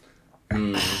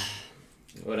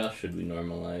 What else should we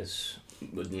normalize?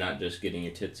 With not just getting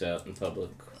your tits out in public.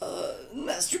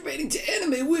 Masturbating to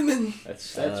anime women.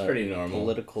 That's pretty normal.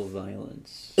 Political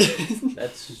violence.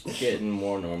 That's getting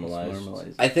more It's normalized.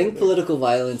 normalized. I think political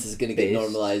violence is going to get Based.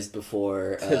 normalized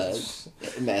before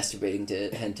masturbating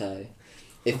to hentai.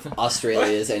 If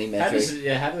Australia is any How metric.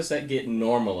 does that get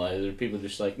normalized? Are people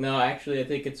just like, no, actually, I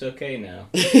think it's okay now?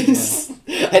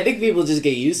 I think people just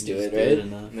get used to Just it, good right?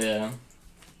 enough. Yeah.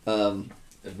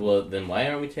 Well, then why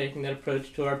aren't we taking that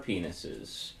approach to our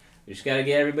penises? We just gotta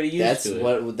get everybody used to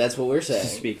it. That's what we're saying.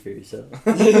 Speak for yourself.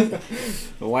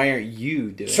 Why aren't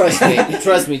you doing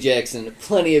Trust me, Jackson.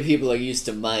 Plenty of people are used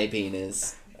to my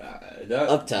penis.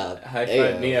 Up top. High There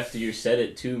you five me go. after you said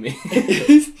it to me.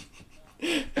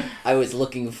 I was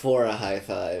looking for a high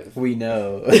five. We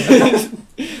know. Tej,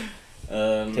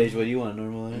 what do you want to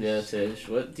normalize? Yeah, Tish,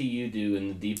 what do you do in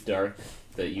the deep dark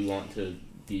that you want to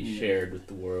be shared with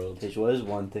the world? Tej, what is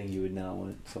one thing you would not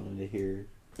want someone to hear?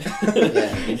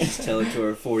 Yeah. Just tell it to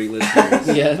our 40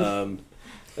 listeners. Yeah.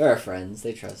 They're our friends.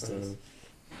 They trust us.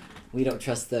 We don't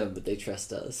trust them, but they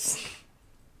trust us.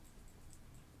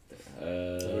 I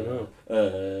don't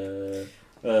know.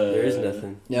 There is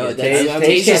nothing. No, Yeah, that's Tej I'm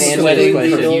can't just answer sweating this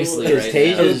question. profusely Because right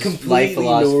Tej's now. I'm a completely life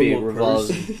philosophy normal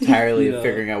revolves person. entirely You know. of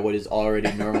figuring out what is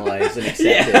already normalized and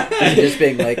accepted. And just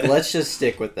being like, let's just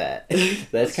stick with that.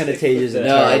 That's kind of Tej's that.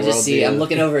 No, entire I just worldview. see. I'm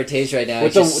looking over at Tage right now.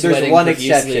 With He's just there's sweating one profusely.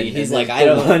 exception. He's and like, there's I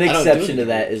don't. the one I don't do exception to anything.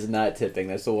 that is not tipping.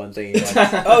 That's the one thing. You want.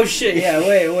 Oh shit! Yeah,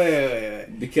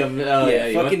 wait. Become you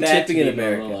fucking want that tipping to in be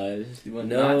America. normalized. You want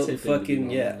No, not tipping to be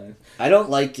fucking, yeah. normalized. I don't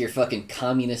like your fucking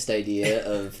communist idea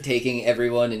of taking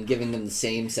everyone and giving them the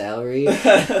same salary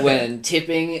when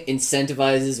tipping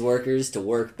incentivizes workers to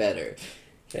work better.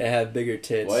 I have bigger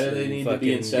tits. Why do they and need to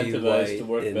be fucking incentivized white to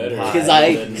work and better? high.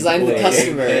 Because I'm the Wait.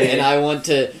 customer and I want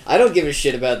to. I don't give a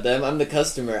shit about them. I'm the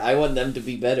customer. I want them to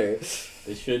be better.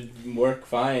 They should work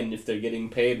fine if they're getting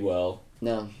paid well.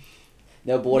 No,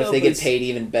 but what No, if they but get it's- paid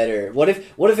even better? What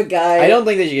if a guy? I don't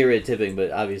think they should get rid of tipping, but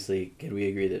obviously, can we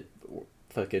agree that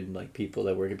fucking like people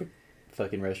that work at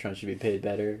fucking restaurants should be paid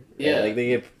better? Yeah. Like they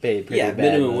get paid pretty Yeah, bad.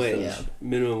 minimum most of wage. them.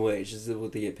 Minimum wage is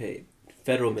what they get paid.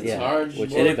 Federal minimum. It's hard.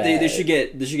 which And is if they bad.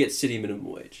 should get city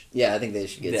minimum wage. Yeah, I think they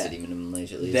should get That. city minimum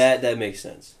wage at least. That makes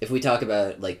sense. If we talk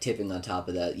about like tipping on top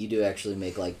of that, you do actually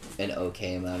make like an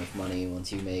okay amount of money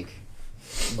once you make.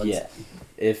 Yeah,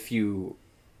 if you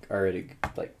are at a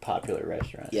like popular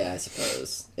restaurant. Yeah, I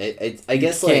suppose. I You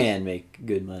guess like can make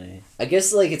good money. I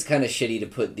guess like it's kind of shitty to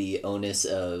put the onus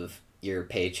of your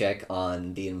paycheck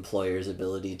on the employer's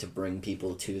ability to bring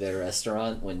people to their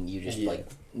restaurant when you just Yeah.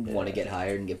 want to Yeah. get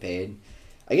hired and get paid.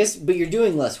 I guess, but you're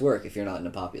doing less work if you're not in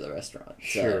a popular restaurant.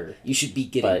 So Sure. you should be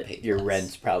getting But paid. your less.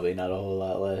 rent's probably not a whole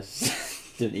lot less.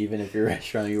 Even if your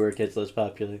restaurant you work at's less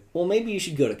popular. Well, maybe you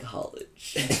should go to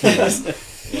college.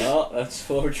 Well, that's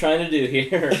what we're trying to do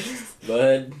here,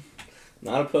 but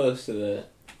not opposed to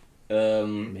that.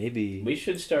 Maybe. We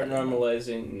should start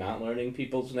normalizing not learning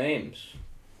people's names.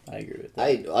 I agree with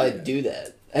that. I do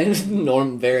that.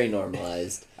 I'm very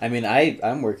normalized. I mean,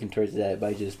 I'm working towards that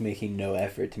by just making no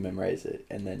effort to memorize it,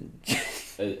 and then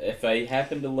If I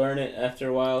happen to learn it after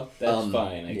a while, that's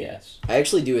fine, I yeah. guess. I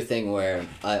actually do a thing where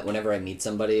whenever I meet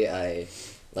somebody,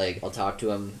 I'll talk to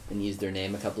them and use their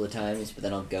name a couple of times, but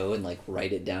then I'll go and like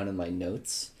write it down in my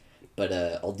notes. But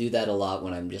I'll do that a lot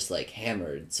when I'm just like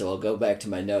hammered. So I'll go back to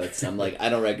my notes and I'm like, I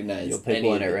don't recognize you'll pick any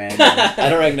one of at it. random. I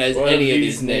don't recognize One of any of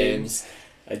these these names.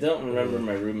 I don't remember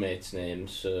my roommates'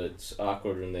 names, so it's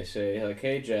awkward when they say like,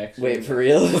 "Hey, Jackson." Wait, for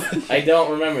real? I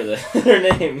don't remember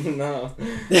their name. No.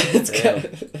 It's Yeah.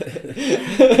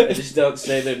 kind I just don't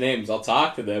say their names. I'll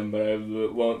talk to them, but I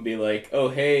won't be like, "Oh,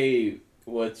 hey,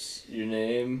 what's your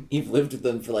name?" You've lived with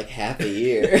them for like half a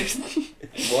year.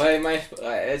 Why am I?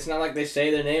 It's not like they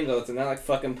say their names. It's not like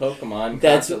fucking Pokemon.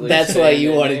 That's constantly why saying you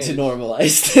their wanted names. to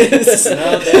normalize this.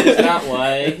 No, that is not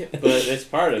why, but it's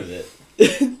part of it.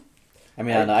 I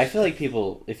mean, I don't know. I feel like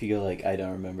people, if you go like, I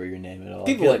don't remember your name at all,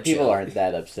 People I feel are like people chill. aren't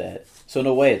that upset. So in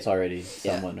a way, it's already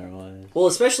Yeah. somewhat normalized. Well,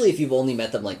 especially if you've only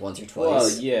met them like once or twice. Well,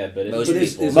 yeah, but Most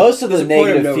it's, people- there's Most of the there's a point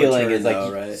of negative no feeling return, is like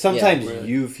though, right? sometimes Yeah.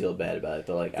 you feel bad about it,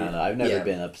 but like I don't know. I've never Yeah.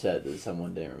 been upset that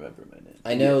someone didn't remember my name.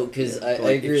 I know, because I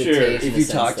Like, agree sure, with Tage in If the you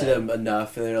sense talk to that- them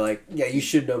enough and they're like, yeah, you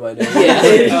should know my name. Yeah.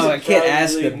 Like, oh, I can't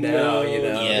ask Probably them now, you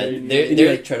know. Yeah, And they're- you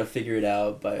like try to figure it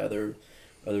out by other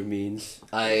means.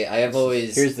 I have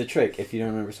always... Here's the trick: if you don't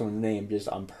remember someone's name, just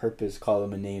on purpose call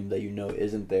them a name that you know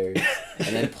isn't theirs, and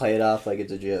then play it off like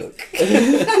it's a joke.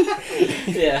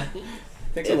 yeah.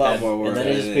 It's a lot more work. And then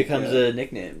it just becomes a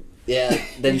nickname. Yeah,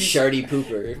 then Shardy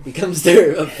Pooper becomes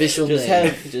their official Just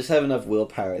name. have enough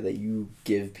willpower that you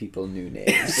give people new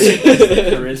names.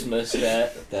 Charisma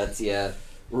stat. That's, yeah.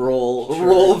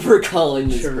 Roll for calling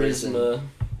this person Charisma.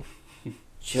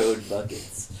 Chode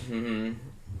Buckets. Mm-hmm.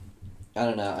 I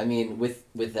don't know. I mean,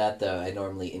 with that, though, I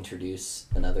normally introduce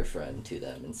another friend to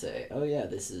them and say, oh, yeah,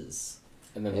 this is...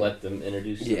 And then Yeah. let them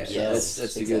introduce Yeah, themselves.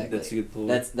 that's a exactly. good pull.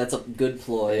 That's a good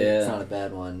ploy. Yeah. It's not a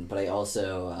bad one. But I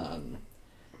also...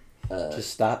 Just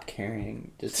stop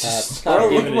caring. Just Stop stop. or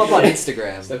look giving them a up on shit.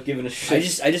 Instagram. Stop giving a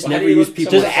shit. I just Why never do you use look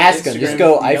people- someone Just up on ask them. Instagram Just if go,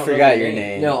 you I don't know forgot their your name?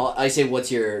 name. No, I say,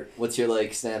 what's your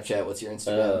like Snapchat? What's your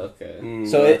Instagram? Oh, okay.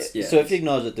 So yeah. so if you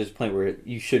acknowledge that there's a point where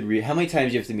you should how many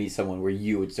times do you have to meet someone where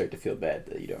you would start to feel bad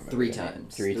that you don't remember 3 their name?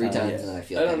 times. Three 3 times. times, Yeah. and then I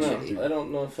feel I don't kinda know. shitty. I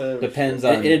don't know if I ever Depends feel-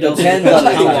 on and it also depends depends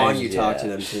on how the long times, you yeah. talk to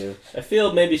them too. I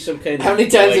feel maybe some kind How of... many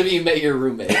times like, have you met your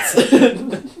roommates?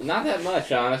 Not that much,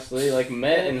 honestly. Like,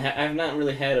 met and I've not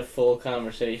really had a full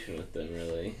conversation with them,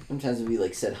 really. How many times have you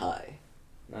like said hi?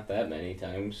 Not that many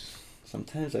times.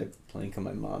 Sometimes I blank on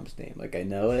my mom's name. Like I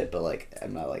know it, but like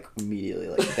I'm not like immediately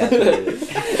like that's what it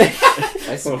is.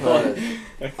 I suppose.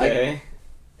 Okay.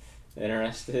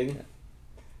 Interesting.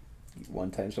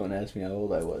 One time someone asked me how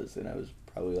old I was, and I was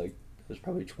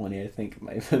probably 20. I think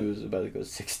my I was about to go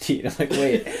 16. I'm like,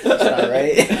 wait, that's not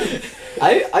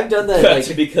right. I've done that About to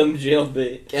like become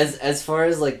jailbait. as far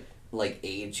as like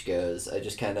age goes. I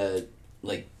just kind of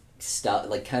like stop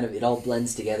like kind of it all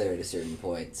blends together at a certain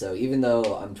point. So even though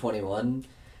I'm 21,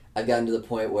 I've gotten to the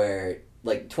point where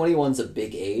like 21's a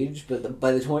big age, but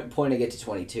by the point I get to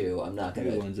 22, I'm not gonna.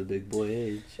 Everyone's a big boy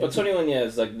age. Well, 21, yeah,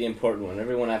 is like the important one.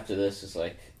 Everyone after this is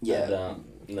like, Yeah. I don't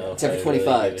know. Except if for I really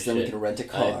 25, give a because then we shit. can rent a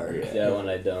car. That one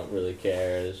I don't really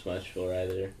care as much for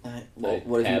either. Well, I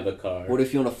what if have you a car. what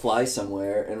if you want to fly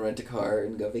somewhere and rent a car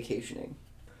and go vacationing?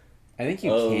 I think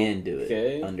you Oh, can do it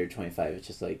okay. under 25. It's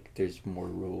just like there's more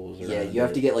rules. Yeah, around you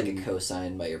have it. to get like a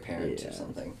cosign by your parents or Yeah.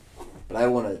 something. But I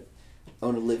want to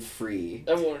live free.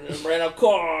 I want to rent a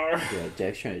car. Yeah,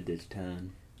 Jack's trying to ditch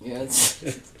town. Yeah, it's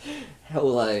how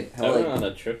will I I went how on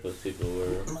a trip with people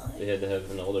where they had to have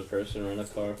an older person rent a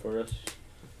car for us.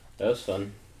 That was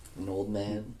fun. an old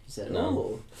man? He said, No.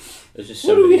 "Oh, It was just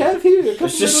what do somebody. we have here? A couple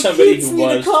It's just little somebody kids who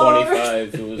need a was car."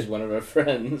 25 who was one of our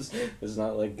friends. It's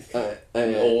not like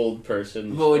an old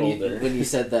person. But when older. you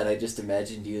said that, I just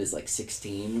imagined you as like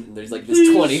 16. And there's like this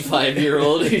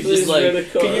 25-year-old who's Please just like, rent a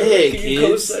car. "Hey Can you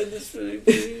kids." co-sign this for me,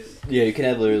 please? Yeah, you can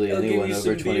have literally I'll give anyone you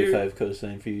over some beer. 25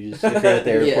 co-sign for you. Just if you're at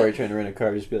the Yeah. airport trying to rent a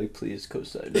car, just be like, please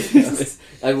co-sign. right now."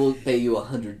 I will pay you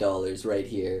 $100 right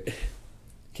here.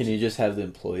 Can you just have the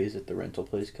employees at the rental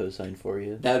place co-sign for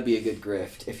you? That would be a good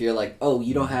grift. If you're like, oh,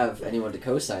 you don't have anyone to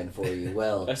co-sign for you,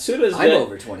 well, As soon as I'm that-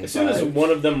 over 25. As soon as one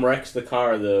of them wrecks the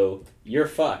car, though, you're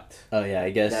fucked. Oh yeah,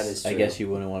 I That is guess true.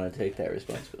 you wouldn't want to take that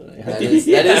responsibility. that is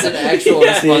an actual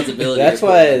Yeah. responsibility. That's to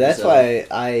why. put on That's yourself. why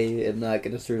I am not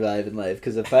gonna survive in life.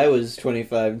 Because if I was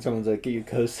 25 and someone's like, "Can you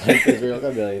co-sign for this?"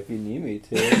 I'd be like, "If you need me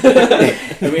to."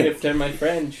 I mean, if they're my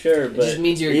friend, sure, It just but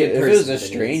means you're a Yeah, good if person. it was a that is.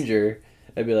 stranger,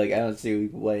 I'd be like, I don't see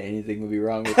why anything would be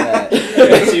wrong with that.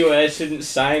 I see why I shouldn't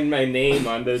sign my name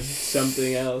onto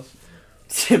something else.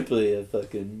 Simply a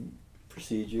fucking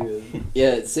procedure of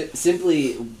Yeah, it's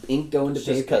simply ink going to it's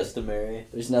just paper. customary.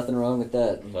 There's nothing wrong with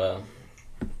that. Well,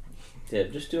 yeah,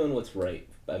 just doing what's right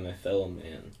by my fellow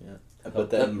man. But Help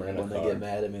then them rent a when they car. get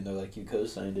mad at me, they're like, "You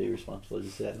co-signed it. You're responsible."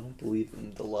 Just say, "I don't believe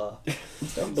in the law."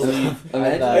 Don't believe.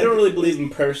 Imagine- I don't really believe in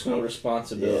personal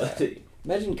responsibility.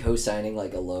 Imagine co-signing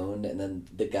like a loan, and then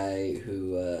the guy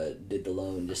who did the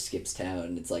loan just skips town.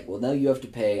 And it's like, well, now you have to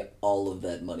pay all of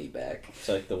that money back. It's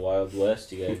like the Wild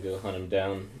West. You gotta go hunt him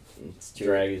down and true.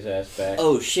 drag his ass back.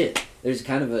 Oh shit! There's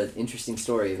kind of an interesting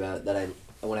story about that.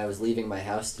 When I was leaving my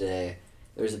house today,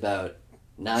 there was about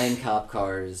 9 cop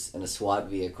cars and a SWAT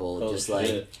vehicle, Oh, just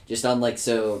shit. on like,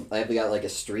 so I got like a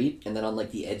street, and then on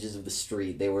like the edges of the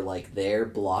street, they were like there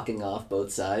blocking off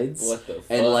both sides. What the fuck?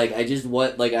 And like I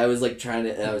was trying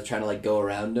to like go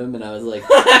around them, and I was like,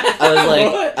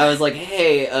 What? I was like,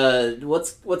 hey,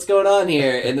 what's going on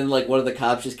here? And then like one of the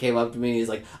cops just came up to me, and he's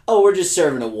like, oh, we're just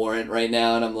serving a warrant right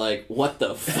now, and I'm like, what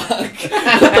the fuck?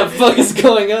 What the fuck is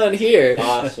going on here?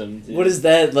 Awesome, dude. What is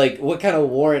that like? What kind of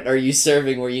warrant are you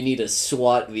serving where you need a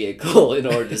SWAT vehicle in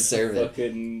order to serve it?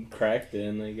 Fucking cracked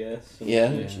in, I guess. Yeah.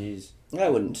 Jeez.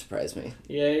 That wouldn't surprise me.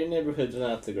 Yeah, your neighborhood's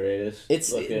not the greatest.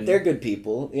 They're good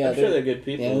people. Yeah, I'm sure they're good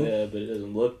people, yeah. yeah, but it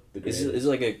doesn't look the greatest. Is it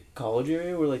like a college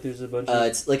area where like there's a bunch of...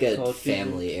 It's like a college people?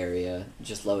 family area,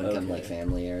 just low income Okay. like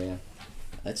family area.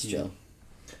 That's chill.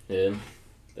 Yeah,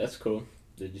 that's cool.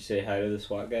 Did you say hi to the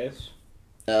SWAT guys?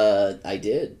 I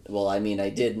did. Well, I mean, I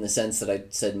did in the sense that I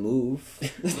said move.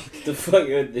 The fuck?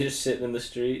 They're just sitting in the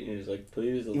street and he's like,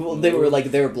 please. let's Well,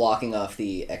 move." they were blocking off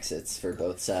the exits for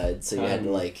both sides, so you had to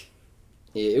Um. like.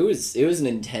 It was an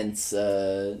intense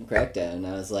crackdown.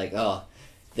 I was like, oh,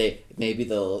 maybe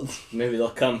they'll Maybe they'll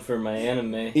come for my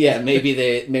anime. yeah maybe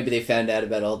they found out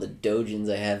about all the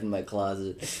dojins I have in my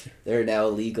closet. They're now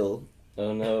illegal,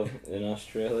 Oh no, in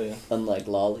Australia. unlike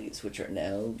lollies, which are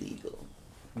now legal.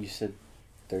 You said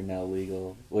they're now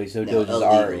legal. Wait, so No, dojis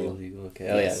are illegal. illegal. Okay.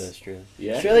 Oh Yes. yeah, that's true.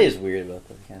 Yeah. Australia is weird about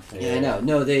that kind of thing. Yeah, I know.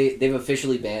 No, they've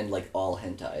officially banned like all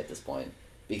hentai at this point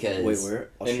because Wait, where?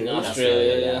 In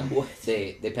Australia? Australia,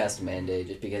 yeah. they passed a mandate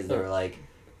just because they were like,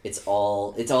 it's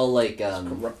all like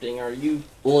Corrupting our youth.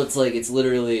 well, it's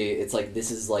literally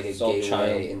this is like a It's all gateway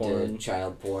child into porn.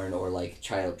 child porn or like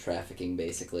child trafficking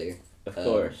basically. Of Um,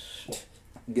 course.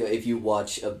 If you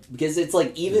watch because it's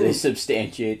like Do even they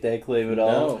substantiate that claim at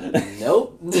all? No.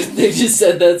 nope, they just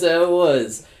said that's how it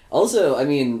was. Also, I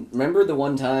mean, remember the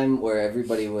one time where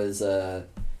everybody was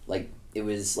like it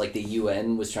was like the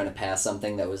UN was trying to pass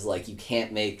something that was like you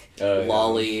can't make Oh, yeah.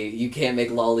 you can't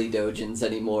make lolly dojins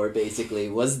anymore, basically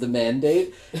was the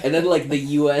mandate. And then like the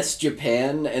US,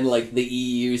 Japan, and like the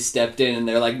EU stepped in and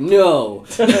they're like, no,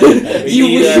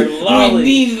 we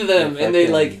need them. And they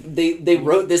like they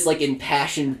wrote this like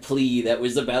impassioned plea that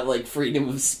was about like freedom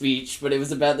of speech, but it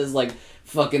was about this like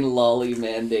fucking lolly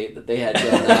mandate that they had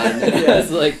going on. And I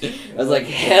was like,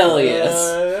 hell yes.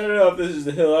 I don't know if this is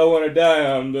the hill I want to die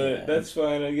on, but Yeah. that's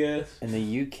fine, I guess. In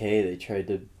the UK, they tried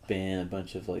to ban a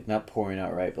bunch of like not porn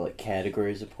outright, but like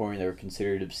categories of porn that were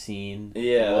considered obscene.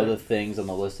 Yeah. One of the things on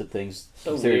the list of things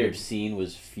So considered weird. obscene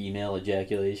was female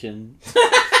ejaculation.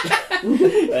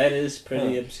 That is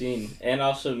pretty obscene. And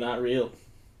also not real.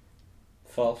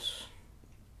 False.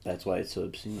 That's why it's so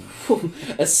obscene.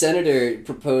 A senator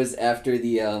proposed after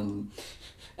the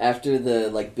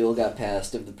like bill got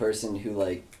passed of the person who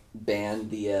like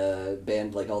banned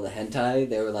like all the hentai.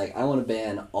 They were like, I want to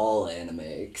ban all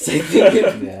anime 'cause I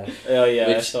think Yeah. Oh yeah, I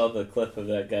Which- saw the clip of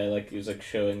that guy. Like he was like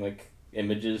showing like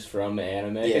images from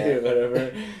anime Yeah. or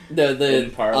whatever. the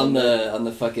In Parliament. on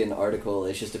the fucking article,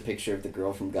 it's just a picture of the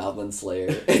girl from Goblin Slayer.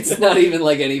 It's not even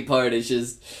like any part. It's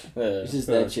just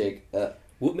that chick.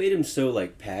 What made him so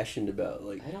like passionate about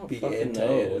like I don't being fucking anti?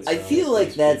 know. It? I feel like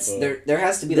these that's people. there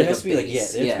has to be There like has a to be like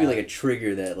base, there has to be like a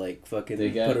trigger that like fucking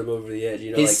They got- put him over the edge.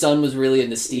 You know, his like, son was really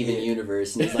in the Steven Yeah.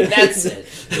 universe, and he's like, "That's it,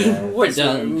 Yeah. we're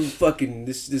done." Fucking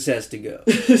this has to go.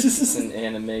 An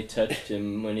anime touched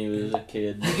him when he was a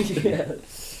kid. Yeah.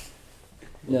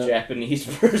 A No. Japanese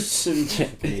person.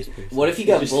 Japanese person. What if he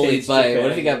got Just bullied hates by Japan.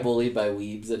 What if he got bullied by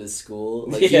weebs at his school?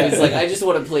 Like Yeah. he was like, "I just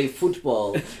want to play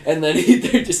football," and then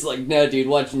they're just like, "No, dude,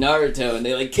 watch Naruto," and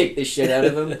they like kick the shit out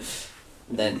of him.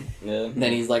 Then Yeah.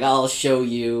 he's like, "I'll show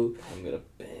you." I'm gonna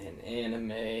ban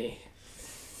anime.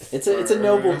 It's a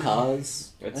noble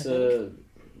cause. It's I think. a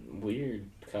weird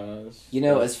cause. You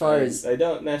know, as far I- as- I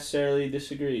don't necessarily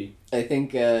disagree. I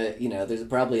think there's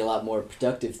probably a lot more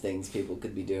productive things people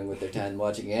could be doing with their time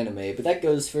watching anime, but that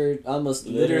goes for almost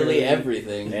literally Literally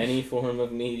everything. Any form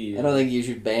of media. I don't think you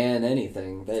should ban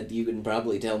anything. That you can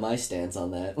probably tell my stance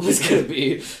on that was gonna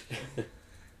be.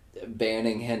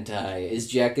 banning hentai. Is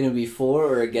Jack gonna be for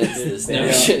or against this Yeah.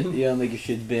 notion? You don't think you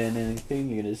should ban anything?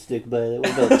 You're gonna stick by that?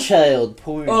 What about child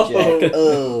porn, Oh. Jack?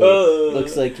 Oh,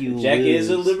 looks like you Jack lose. is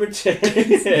a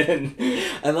libertarian.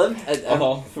 I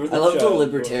All for the love the child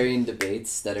libertarian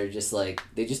debates that are just like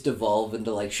they just devolve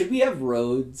into like, should we have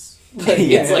roads? Like,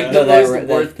 Yeah, it's like no, the that, most that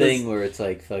worthless thing where it's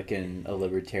like fucking a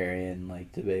libertarian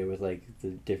like debate with like the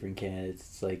different candidates.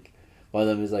 It's like one of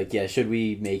them is like, yeah, should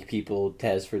we make people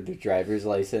test for their driver's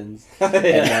license? porn.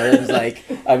 And one of them's like,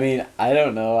 I mean, I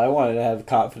don't know. I wanted to have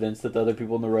confidence that the other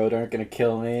people on the road aren't gonna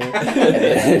kill me. And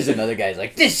then there's another guy's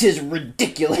like, this is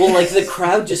ridiculous. Well, like the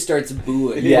crowd just starts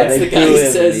booing. Yeah, once they the guy boo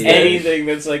him, says yeah. that. Anything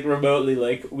that's like remotely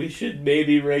like we should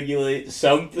maybe regulate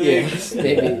something.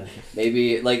 Yeah,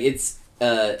 maybe like it's.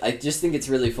 I just think it's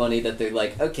really funny that they're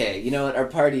like, okay, you know what? Our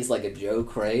party's like a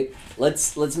joke, right?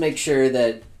 Let's make sure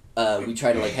that we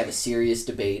try to like have a serious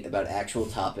debate about actual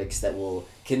topics that will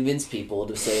convince people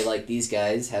to say like these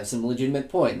guys have some legitimate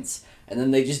points, and then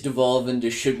they just devolve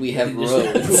into should we have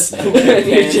roads? And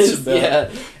you're just, yeah,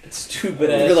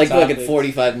 Stupid for like fucking topics.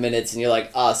 45 minutes, and you're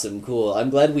like, awesome, cool. I'm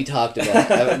glad we talked about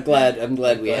it. I'm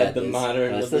glad we had the this.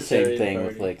 modern. That's the same libertarian thing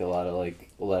party. with like a lot of like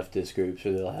leftist groups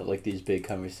where they'll have like these big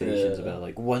conversations Yeah. about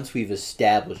like once we've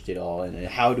established it all and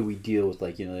how do we deal with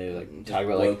like, you know, they like talk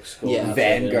about like Woke school Yeah. and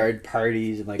vanguard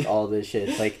parties and like all this shit.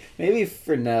 It's like maybe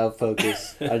for now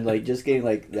focus on like just getting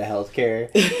like the healthcare.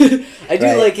 I do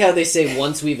Right. like how they say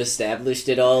once we've established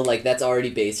it all, like that's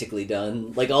already basically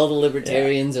done. Like all the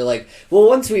libertarians are like, well,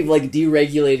 once we've like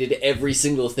deregulated every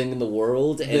single thing in the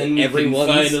world and Then everyone's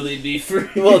we can finally be free.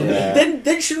 well, Yeah.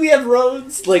 then should we have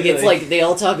roads? Like it's Like- like they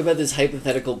all talk about this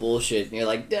hypothetical bullshit, and you're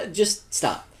like, just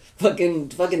stop. Fucking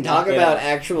talk Knock it about out.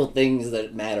 actual things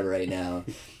that matter right now.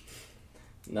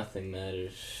 Nothing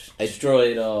matters. I-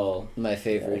 Destroy it all. My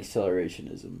favorite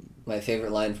Accelerationism. My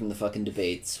favorite line from the fucking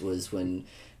debates was when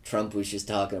Trump was just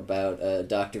talking about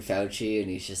Dr. Fauci, and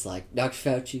he's just like, Dr.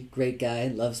 Fauci, great guy,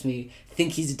 loves me.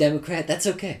 Think he's a Democrat? That's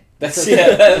okay. That's okay.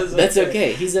 yeah. That's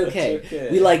okay. He's okay. That's okay.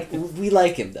 We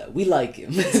like him though. We like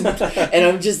him. And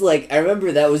I'm just like, I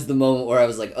remember that was the moment where I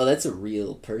was like, oh, that's a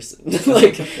real person.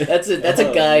 Like that's a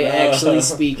Oh, guy no. actually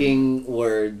speaking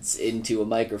words into a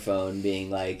microphone, being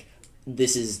like,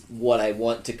 this is what I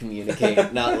want to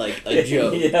communicate, not like a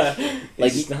joke. Yeah.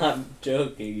 Like, He's not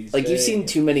joking. He's Like, you've saying seen it.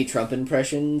 too many Trump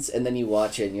impressions, and then you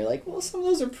watch it, and you're like, well, some of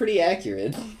those are pretty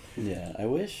accurate. Yeah, I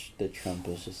wish that Trump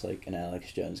was just like an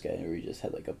Alex Jones guy where he just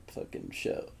had like a fucking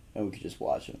show and we could just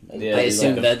watch him. As Yeah, I opposed to,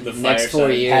 assume like that the the next 4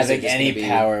 fireside. years having are just any gonna be-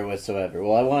 power whatsoever.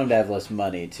 Well, I want him to have less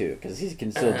money too, because he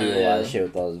can still do a lot Yeah. of shit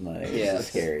with all his money. Yeah. It's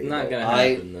scary. Not but- gonna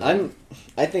happen. though.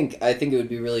 I think it would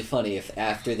be really funny if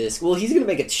after this, well, he's gonna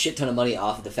make a shit ton of money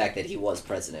off of the fact that he was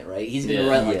president, right? He's gonna Yeah.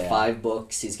 write like Yeah. 5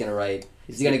 books. He's gonna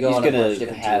go on a bunch of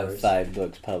different have tours. 5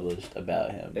 books published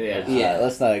about him. Yeah. Yeah.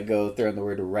 Let's not go throwing the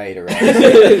word right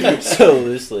around so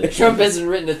loosely. Trump hasn't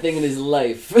written a thing in his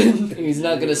life. He's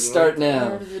not gonna start now.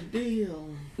 Part of the deal.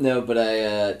 No,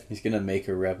 but He's gonna make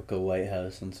a replica White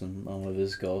House on one of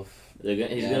his golf. He's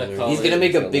yeah. gonna call. He's it, gonna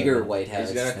make a it's bigger 11. White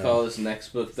House. He's gonna call his next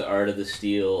book "The Art of the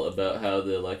Steal" about how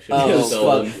the election Oh was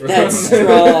stolen. fuck, from that's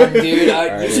strong, dude.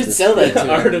 Art You of should the sell that to The him.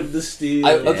 Art of the Steal.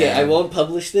 Okay, Yeah. I won't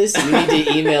publish this. You need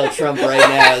to email Trump right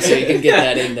now so you can get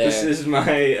that in there. This is my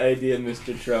idea,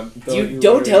 Mr. Trump.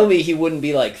 Don't tell me he wouldn't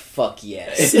be like, fuck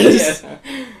yes. Yeah.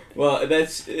 Well,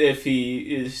 that's if he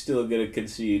is still gonna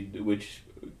concede, which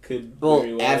could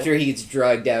very Well, after he gets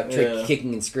dragged out, Yeah.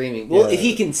 kicking and screaming. Well, Yeah. if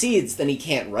he concedes, then he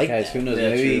can't write Guys, that. who knows? Yeah,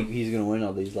 Maybe true. he's gonna win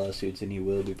all these lawsuits and he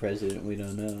will be president. We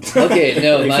don't know. Okay,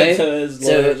 no, Because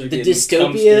So lawyers are the getting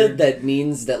dystopia dumpstered. that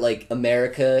means that like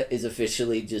America is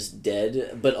officially just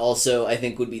dead, but also I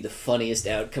think would be the funniest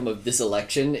outcome of this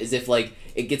election is if like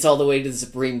it gets all the way to the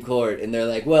Supreme Court and they're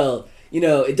like, well, you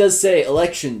know, it does say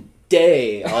election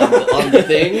day on the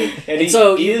thing, and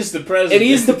so he is the president. and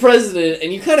he's the president,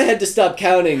 and you kind of had to stop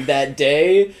counting that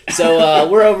day. So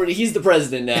we're over. He's the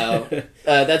president now.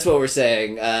 That's what we're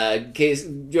saying. In case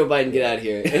Joe Biden get out of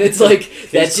here, and it's like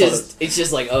that's just it's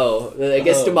just like I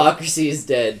guess Oh. democracy is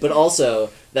dead. But also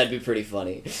that'd be pretty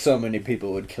funny. So many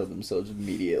people would kill themselves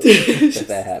immediately if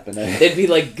that happened. They'd be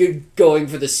like going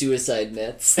for the suicide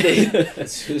nets.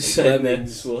 Suicide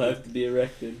nets will have to be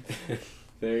erected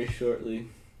very shortly.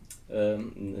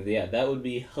 Yeah, that would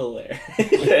be hilarious.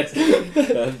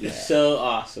 That would be so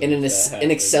awesome. In an if that an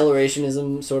happened.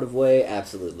 accelerationism sort of way,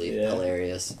 absolutely Yeah.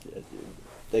 hilarious.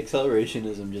 The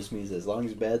accelerationism just means as long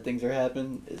as bad things are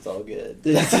happening, it's all good.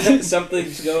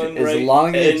 Something's going As right.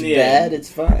 long as in it's the bad, end.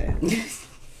 it's fine.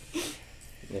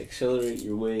 Accelerate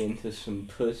your way into some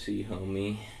pussy,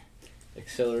 homie.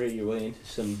 Accelerate your way into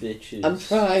some bitches. I'm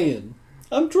trying.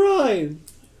 I'm trying.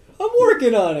 I'm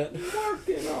working on it.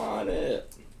 Working on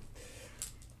it.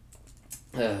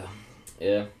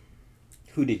 Yeah.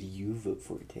 Who did you vote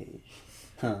for, Tej?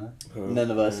 Huh? Huh? None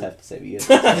of us have to say we get.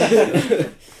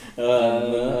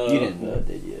 No. You didn't vote,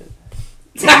 did you?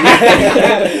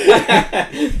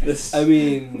 this, I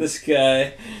mean, this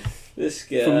guy.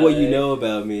 from what you know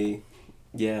about me,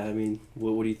 yeah. I mean,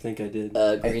 what do you think I did?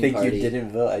 Green I think Party. you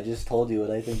didn't vote. I just told you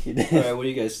what I think you did. All right, what do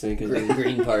you guys think I did?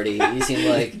 Green Party. You seem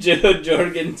like. Joe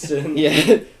Jorgensen.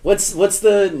 Yeah. What's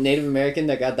the Native American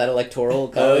that got that electoral Oh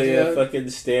college yeah, vote? fucking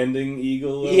standing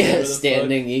eagle. or Yeah, whatever the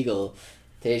standing eagle.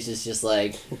 Tej is just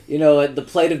like, you know what? The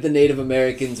plight of the Native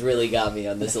Americans really got me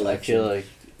on this I election. feel like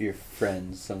your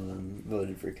friends, some of them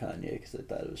voted for Kanye because I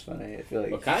thought it was funny. I feel like.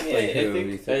 Well, Kanye, Like I who? think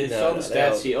You think? I No, saw no, the no.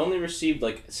 stats. He only received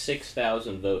like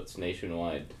 6,000 votes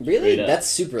nationwide. Really? Straight up. That's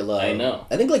super low. I know.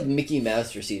 I think like Mickey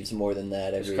Mouse receives more than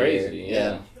that It's every crazy. year.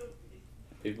 Yeah.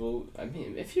 People. I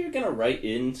mean, if you're gonna write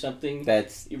in something,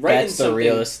 That's You write in that's the something-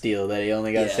 realest steal that he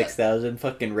only got Yeah. 6,000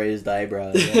 fucking raised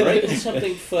eyebrows. write in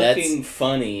something That's- fucking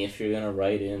funny. If you're gonna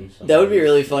write in something. That would be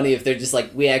really funny if they're just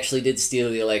like, we actually did steal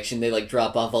the election. They like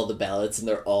drop off all the ballots and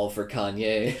they're all for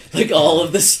Kanye. Like all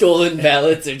of the stolen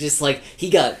ballots are just like, he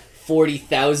got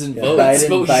 40,000 Yeah, votes.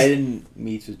 but we- Biden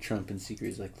meets with Trump in secret.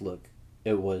 He's like, look,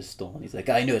 it was stolen. He's like,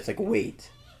 I know. It's like,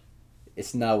 wait,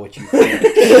 it's not what you think.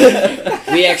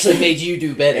 we actually made you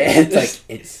do better. And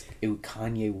it's like,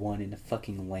 Kanye won in a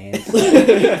fucking landslide.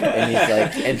 And he's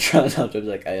like, and Trump's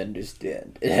like, I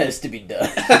understand. It has to be done.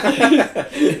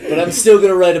 But I'm still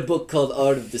gonna write a book called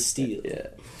Art of the Steal. Yeah.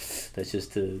 That's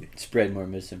just to spread more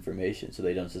misinformation so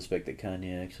they don't suspect that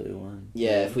Kanye actually won.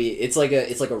 Yeah, it's like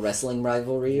a wrestling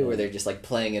rivalry where they're just like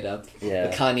playing it up. Yeah.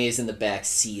 But Kanye's in the back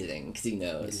seething because he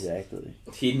knows. Exactly.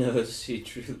 He knows. He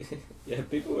truly. Yeah,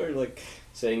 people were like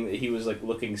saying that he was like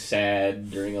looking sad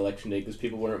during election day because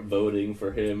people weren't voting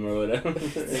for him or whatever.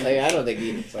 Like, I don't think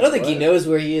he What? knows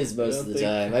where he is I most don't of the think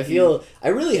time. I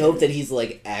really hope that he's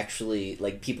like actually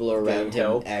like people around Getting him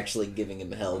help. actually giving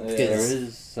him help. Yeah. There 'cause-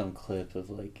 is some clip of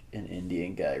like an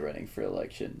Indian guy running for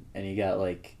election and he got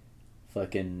like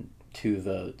fucking 2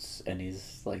 votes and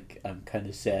he's like, I'm kind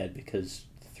of sad because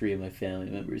 3 of my family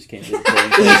members came to the polling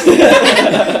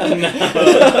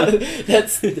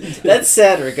place. that's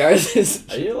sad regardless.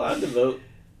 Are you allowed to vote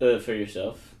for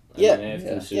yourself? Yeah. I mean, I have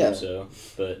to assume Yeah. so,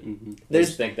 but Mhm. I There's-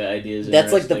 just think the idea is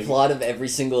That's like the interesting. plot of every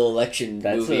single election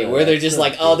That's movie, a- where they're that's just a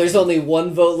like, oh, there's only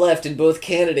one vote left, and both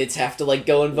candidates have to like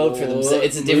go and vote for them. So What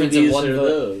it's a difference of movies one are vote.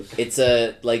 those? It's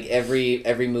a like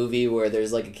every movie where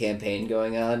there's like a campaign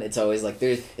going on. It's always like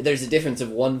there's a difference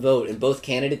of one vote, and both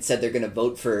candidates said they're gonna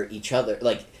vote for each other,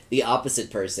 like the opposite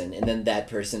person, and then that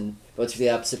person votes for the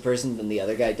opposite person, then the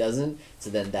other guy doesn't. So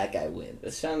then that guy wins.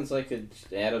 That sounds like an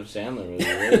Adam Sandler movie.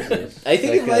 What is this? I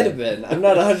think Like it might a- have been. I'm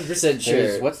not 100% There's-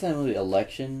 sure. What's that movie?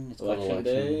 Election? It's called Election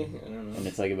Election. Day? I don't know. And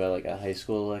it's like about like a high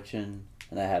school election.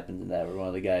 And that happens in that where one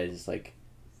of the guys is like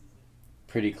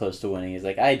pretty close to winning. He's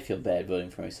like, I'd feel bad voting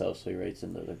for myself, so he writes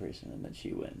in the other person and then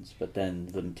she wins. But then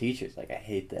the teacher's like, I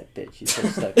hate that bitch. She's so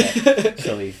stuck up.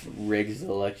 So he rigs the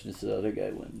election so the other guy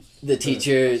wins. The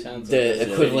teacher, Sounds like the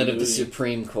a equivalent of the movie.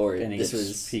 Supreme Court. And he This gets,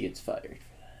 was. he gets fired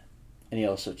for that. And he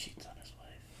also cheats on his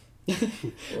wife.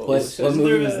 Well, What- so what isn't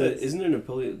movie there was a- that? Isn't there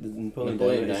Napoleon Napoleon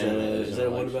Dynamite? Dynamite Is that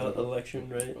an one election. about election,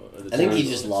 right? I think he It's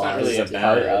just not lost. really There's a about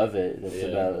part it. of it that's Yeah.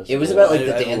 about a It was school. about like I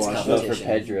the haven't dance watched it. Vote for competition.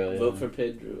 Pedro. Vote for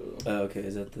Pedro. Oh, okay.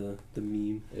 Is that the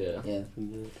meme? Yeah. Yeah.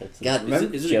 From the... That's a God,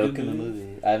 remember, is it a joke good in the movie?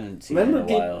 movie. I haven't seen remember it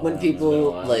in a while. when I don't know. It's been a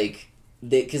people while. like,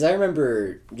 because I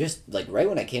remember just like right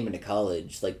when I came into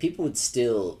college, like people would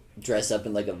still dress up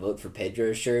in like a Vote for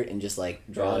Pedro shirt and just like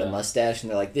draw on a Yeah. mustache, and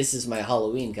they're like, "This is my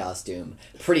Halloween costume."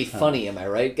 Pretty funny, am I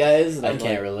right, guys? And I I'm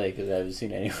can't like, relate because I haven't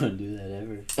seen anyone do that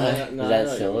ever. No, Is I know that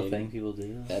what still you a mean. thing people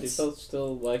do? That's. People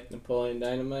still like Napoleon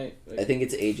Dynamite. Like, I think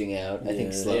it's aging out. I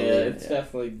think Yeah. slowly. Yeah, it's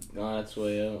definitely on its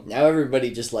way out. Now everybody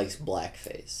just likes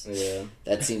blackface. Yeah.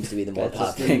 That seems to be the more That's the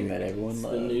popular. thing that everyone It's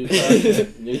the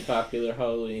loves. new popular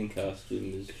Halloween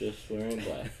costume is just wearing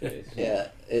blackface. Yeah,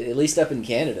 at least up in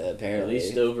Canada, At apparently.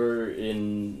 least over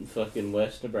in fucking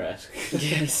West Nebraska.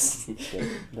 Yes.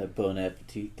 that Bon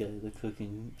Appetit guy, the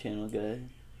cooking channel guy.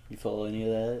 You follow any of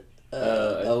that?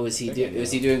 Was he I think I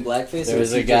was he know. doing blackface? There or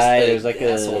was he a just guy. the There was like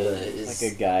asshole that is-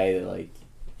 a guy that like,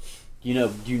 you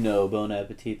know Bon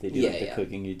Appetit. They do like Yeah, the yeah.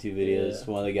 cooking YouTube videos.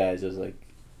 Yeah. One of the guys was like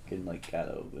in like I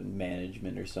don't know in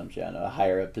management or something. I don't know, a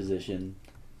higher up position.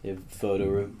 They have a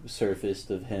photo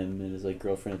surfaced of him and his like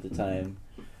girlfriend at the time,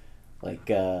 like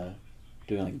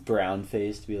doing like brown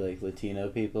face to be like Latino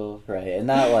people, right? And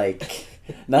not like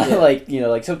Not Yeah. like,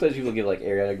 like sometimes people give like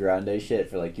Ariana Grande shit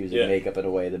for like using Yeah. makeup in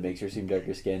a way that makes her seem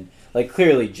darker skinned. Like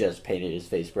clearly just painted his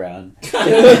face brown.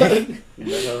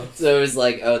 No. So it was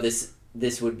like, oh,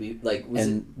 this would be like, was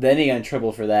And then he got in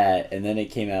trouble for that, and then it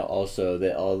came out also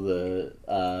that all the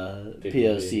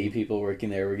POC people working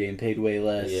there were getting paid way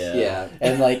less. Yeah. it? Yeah.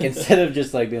 And like instead of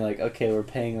just like being like, okay, we're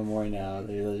paying them more now,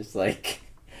 they're just like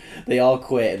they all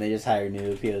quit and they just hire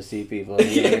new POC people. And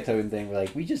they like a token thing. We're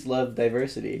like, we just love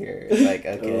diversity here. It's like,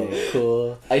 okay,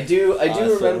 cool. I do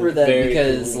Awesome. remember that Very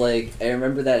because cool. like I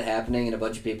remember that happening and a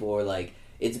bunch of people were like,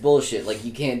 it's bullshit, like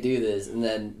you can't do this, and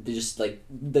then just like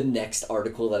the next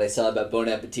article that I saw about Bon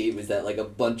Appetit was that like a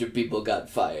bunch of people got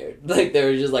fired. Like they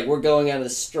were just like, we're going on a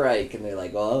strike, and they're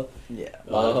like, well, Yeah.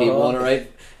 a lot of people want to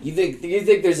write. You think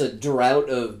there's a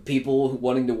drought of people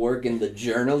wanting to work in the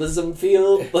journalism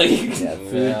field? Like Yeah,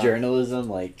 food Yeah. journalism,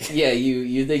 like yeah,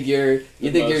 you think you're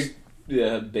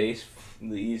base,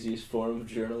 the easiest form of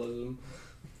journalism.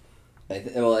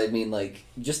 well, I mean, like,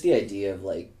 just the idea of,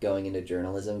 like, going into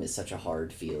journalism is such a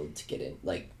hard field to get in.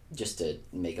 Like, just to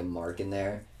make a mark in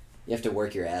there. You have to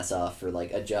work your ass off for,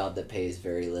 like, a job that pays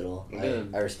very little. Yeah.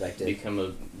 I respect it. Become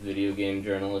a video game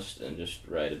journalist and just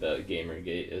write about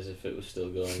Gamergate as if it was still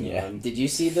going Yeah. on. Did you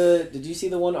see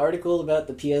the one article about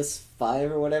the PS5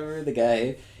 or whatever? The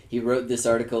guy, he wrote this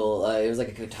article, it was like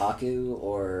a Kotaku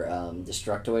or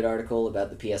Destructoid article about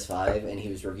the PS5, and he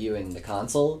was reviewing the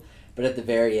console. But at the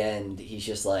very end, he's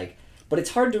just like, but it's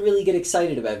hard to really get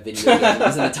excited about video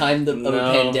games in a time of a No.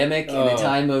 pandemic, in a Oh.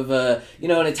 time of, in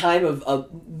a time of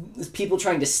people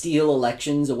trying to steal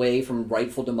elections away from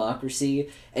rightful democracy,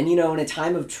 and, in a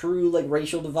time of true, like,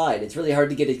 racial divide. It's really hard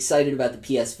to get excited about the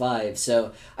PS5,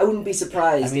 so I wouldn't be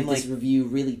surprised I mean, if this like- review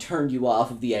really turned you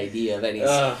off of the idea of any...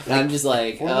 Ugh. and I'm just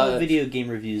like, formal video game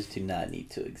reviews do not need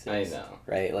to exist. I know.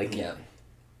 Right? Like yeah.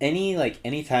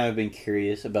 any time I've been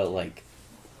curious about like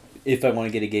if I want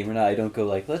to get a game or not, I don't go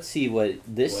like, let's see what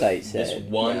this site said. This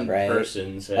one right?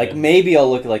 person said. Like maybe I'll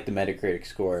look at like the Metacritic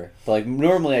score, but like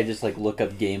normally I just like look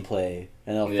up gameplay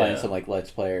and I'll Yeah. find some like Let's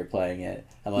Player playing it.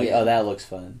 I'm like, Yeah. oh, that looks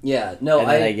fun. Yeah, no, and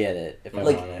then I get it if I'm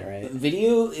like, on it, right?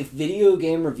 if video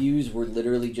game reviews were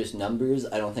literally just numbers,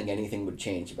 I don't think anything would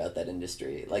change about that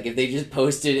industry. Like if they just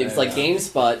posted, if I like know.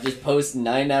 GameSpot just posts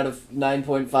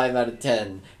 9.5 out of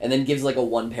 10, and then gives like a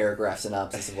one paragraph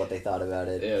synopsis of what they thought about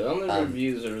it. Yeah, the only Um,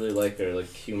 reviews I really like are like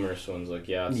humorous ones, like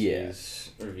Yassi's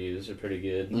reviews are pretty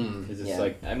good Mm, because it's yeah.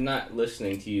 like I'm not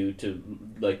listening to you to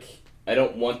like I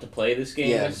don't want to play this game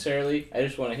Yeah. necessarily. I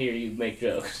just want to hear you make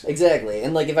jokes. Exactly,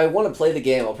 and like if I want to play the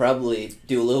game, I'll probably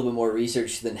do a little bit more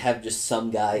research than have just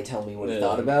some guy tell me what he Yeah.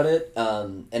 thought about it.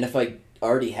 And if I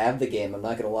already have the game, I'm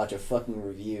not gonna watch a fucking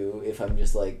review if I'm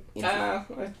just like. I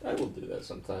will do that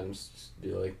sometimes. Just be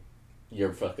like,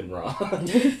 you're fucking wrong.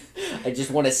 I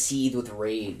just want to seethe with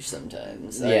rage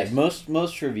sometimes. Yeah,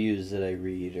 most reviews that I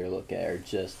read or look at are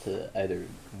just to either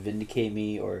vindicate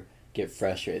me or get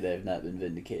frustrated that I've not been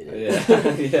vindicated.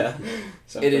 yeah, yeah,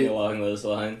 something is- along those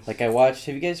lines. Like I watched.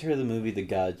 Have you guys heard of the movie The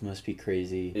Gods Must Be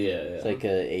Crazy? Yeah, yeah. It's like a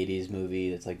 '80s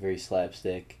movie that's like very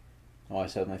slapstick. I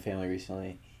watched that with my family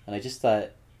recently, and I just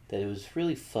thought that it was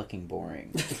really fucking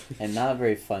boring and not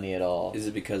very funny at all. Is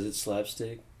it because it's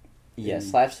slapstick? Yeah, Mm.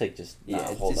 slapstick just not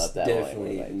Yeah, hold it's up that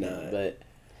definitely well. not.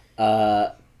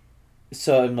 But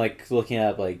so I'm like looking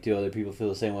up like, do other people feel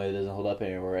the same way? It doesn't hold up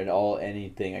anymore, and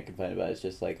anything I can find about it is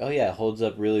just like, oh yeah, it holds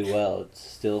up really well. It's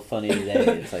still funny today.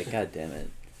 It's like, god damn it.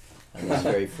 I was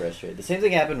very frustrated. The same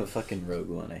thing happened with fucking Rogue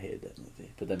One. I hated that movie,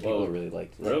 but then people Well, really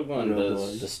liked it. Rogue One Rogue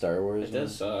does. The Star Wars. It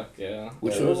does suck, yeah.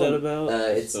 Which Uh, one was that about?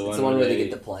 It's the one where they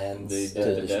get the plans. They to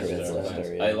did the destroy Death the Star Death plans.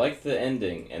 Star, yeah. I liked the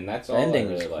ending, and that's all The ending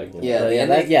I really was liked. cool. Yeah,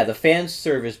 But the the fan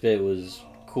service bit was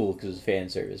cool because it was fan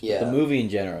service. But Yeah. the movie in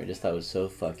general, I just thought was so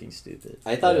fucking stupid.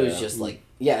 I thought it was Yeah. just like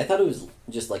I thought it was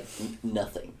just like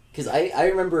nothing. Because I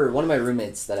remember one of my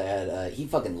roommates that I had, he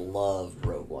fucking loved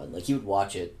Rogue One. Like he would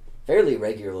watch it fairly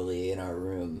regularly in our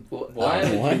room. Why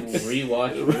What? would you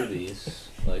rewatch movies?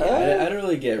 Like, I don't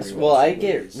really get rewatching Well, I movies.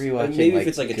 get rewatching Maybe like if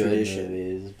it's like a good tradition.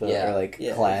 movies, but Yeah. or like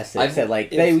Yeah. classics I've- that like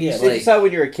if- they yeah, if like- you saw it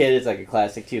when you were a kid, it's like a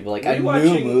classic too. But like a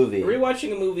new movie,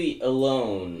 Rewatching a movie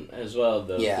alone as well,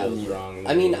 though, Yeah. feels wrong.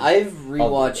 I mean, I've do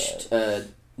rewatched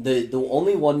the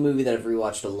only one movie that I've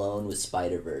rewatched alone was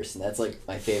Spider-Verse, and that's like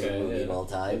my favorite Okay, movie yeah. of all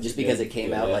time, That's just a because good- it came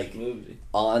good out ass like movie.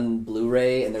 on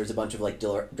Blu-ray, and there was a bunch of like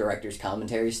director's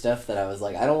commentary stuff that I was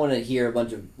like, I don't want to hear a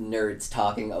bunch of nerds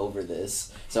talking over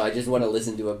this, so I just want to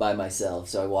listen to it by myself.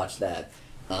 So I watched that.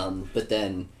 But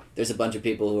then there's a bunch of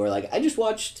people who are like, I just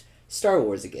watched Star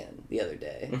Wars again the other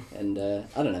day, and I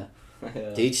don't know.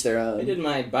 Yeah. To each their own. I did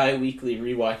my bi-weekly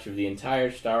rewatch of the entire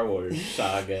Star Wars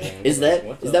saga. and Is I was that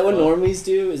like, is that what the fuck? normies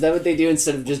do? Is that what they do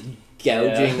instead of just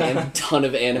gouging Yeah. a ton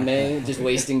of anime, just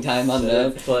wasting time on Instead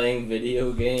them. of playing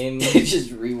video games,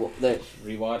 Just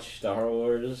rewatch Star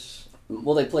Wars.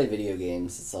 well, they play video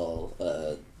games. It's all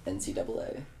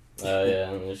NCAA. Yeah,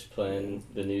 I'm just playing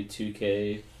the new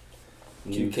 2K,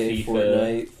 new 2K, FIFA,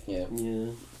 Fortnite. Yeah.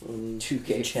 Yeah.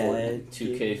 2K Chad.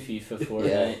 2K, FIFA,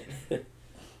 Fortnite.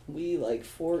 We like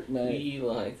Fortnite. We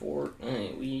like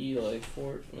Fortnite. We like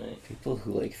Fortnite. People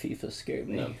who like FIFA scare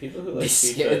me. No, people who They like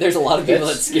scare- FIFA. There's a lot of people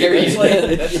that scare that's you.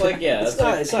 like, that's like yeah, It's that's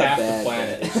not- like it's not half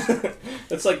bad, the planet.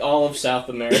 That's like all of South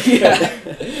America. Yeah.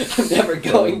 I'm never Well,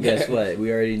 going guess there. what?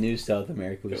 We already knew South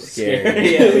America was Scary.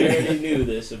 scary. Yeah, we already knew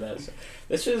this about.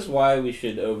 This is why we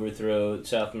should overthrow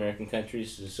South American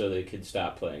countries so they could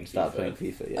stop playing FIFA. Stop playing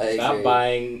FIFA. Yeah. I Stop agree.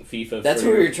 buying FIFA. That's for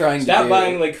what your, we were trying to Stop do.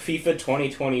 buying like FIFA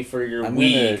 2020 for your I'm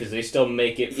Wii gonna- because they still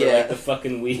make it for Yeah. like the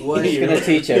fucking Wii. What? I'm You're gonna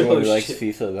teach everyone who Oh, likes shit.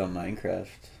 FIFA about Minecraft,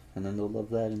 and then they'll love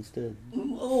that instead.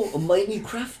 Oh, a mighty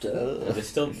crafter.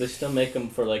 They still make them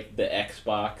for like the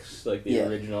Xbox, like the Yeah.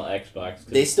 original Xbox. 'Cause-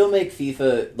 They still make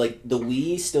FIFA, like, the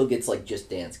Wii still gets, like, just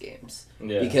dance games.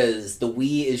 yeah. Because the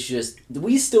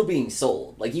Wii's still being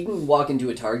sold. Like, you can walk into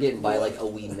a Target and buy, like, a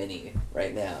Wii Mini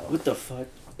right now. What the fuck?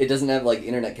 It doesn't have, like,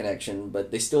 internet connection, but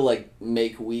they still, like,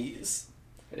 make Wii's.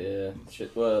 Yeah,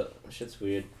 shit's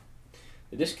weird.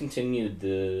 They discontinued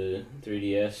the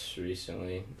 3DS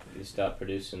recently. They stopped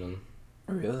producing them.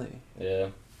 Really? Yeah.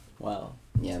 Wow.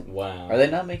 Yeah. Wow. Are they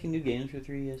not making new games for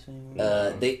 3DS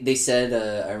anymore? They said,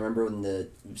 I remember when the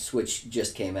Switch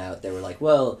just came out, they were like,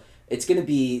 well, it's going to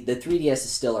be, the 3DS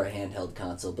is still our handheld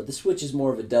console, but the Switch is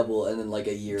more of a double, and then like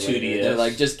a year later, 2DS. they're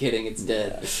like, just kidding, it's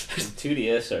dead.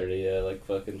 2DS already, like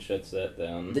fucking shuts that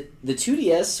down. The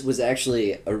 2DS was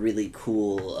actually a really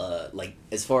cool, like,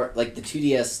 as far, like, the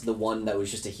 2DS, the one that was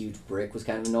just a huge brick was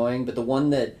kind of annoying, but the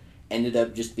one that ended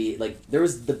up just be, like, there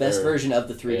was the best version of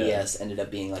the 3DS ended up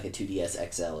being, like, a 2DS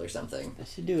XL or something. I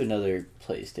should do another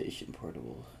PlayStation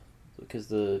Portable, because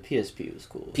the PSP was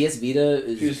cool. PS Vita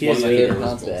is PS one of my Vita favorite was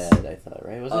consoles. bad, I thought,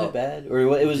 right? Wasn't Oh. it bad? Or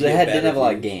it was? You It get didn't bad have a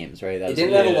lot of reviews. games, right? That It was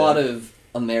didn't the- have a lot of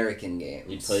American games.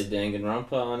 You played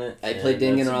Danganronpa on it? I played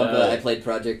and that's Danganronpa. about I it. played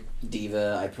Project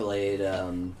Diva. I played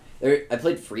I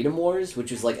played Freedom Wars,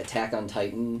 which was like Attack on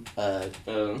Titan,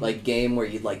 like game where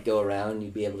you'd like go around, and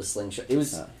you'd be able to slingshot. It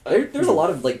was there's a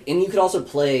lot of like, and you could also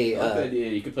play. I like the idea.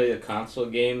 You could play the console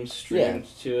games streamed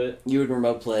to it, You would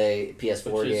remote play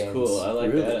PS4 which is games. cool. I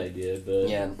like Really? that idea, but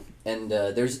Yeah, and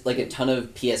there's like a ton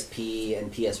of PSP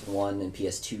and PS1 and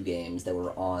PS2 games that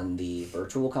were on the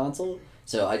Virtual Console.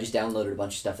 So I just downloaded a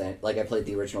bunch of stuff. Like I played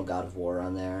the original God of War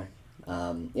on there.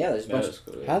 Yeah, there's a that bunch. was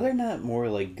cool. How they're not more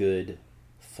like good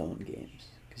phone games?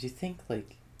 Because you think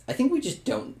like I think we just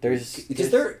don't. There's-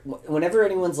 because whenever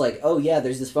anyone's like, oh yeah,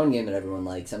 there's this phone game that everyone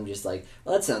likes, I'm just like,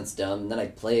 well, that sounds dumb. And then I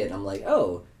play it, and I'm like,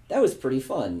 oh, that was pretty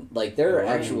fun. Like there are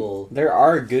actual. there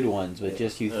are good ones, but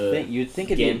just you'd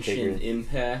think it'd be Genshin bigger.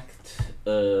 Impact.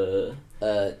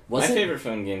 My Wasn't favorite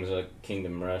phone game is like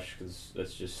Kingdom Rush because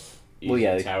that's just easy Well,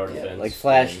 yeah, tower defense. like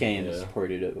Flash and, games yeah.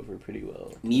 ported over pretty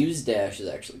well. Muse Dash is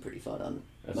actually pretty fun on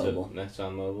That's mobile. that's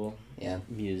on mobile. Yeah.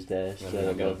 Muse Dash, I'm the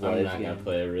not gonna, Love I'm Live not gonna game.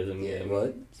 play a rhythm Yeah. game.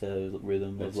 What? It's a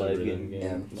rhythm It's of a live rhythm game.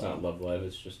 Yeah. It's not Love Live.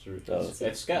 It's just a. Oh.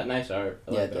 It's got nice art.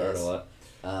 I Yeah, like it the art does. a lot.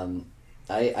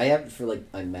 I have it for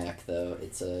like my Mac though.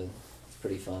 It's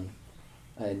pretty fun.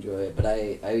 I enjoy it, but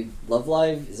I Love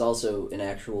Live is also an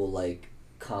actual like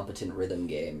competent rhythm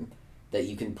game that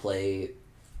you can play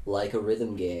like a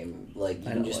rhythm game. Like you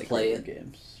I can don't just like play rhythm it.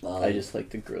 games. Um, I just like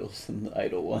the girls and the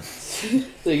idle ones.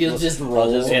 So you'll just roll.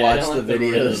 I'll just Yeah, I watch don't the like the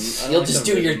rhythm. videos. I don't You'll like just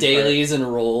the do your rhythm part. dailies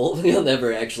and roll. You'll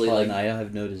never actually Well, like. and I don't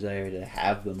have no desire to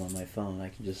have them on my phone. I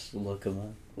can just look them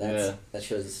up. Yeah. That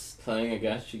shows. Playing a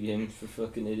gacha game for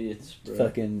fucking idiots, bro.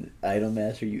 Fucking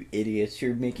Idolmaster, you idiots!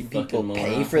 You're making Fucking people pay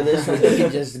moron. for this when they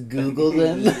can just Google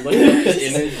them. Look up the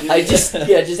images. I just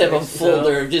have a So-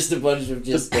 folder of just a bunch of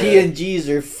The just. PNGs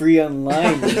are free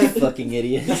online. You fucking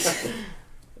idiots.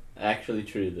 Actually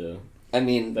true though. I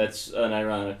mean, That's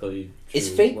unironically. is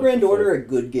true. Fate What Grand the Order fuck? a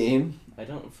good game? I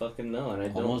don't fucking know, and I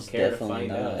don't Almost care to definitely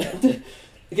find not. out.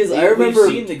 Because We- I remember.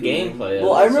 We've seen the gameplay.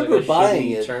 Well, I It's like remember a buying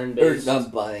shitty it, or turn-based-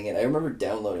 not buying it. I remember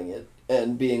downloading it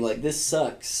and being like, "This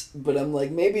sucks," but I'm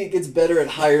like, maybe it gets better at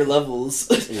higher levels.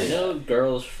 I know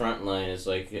Girls Frontline is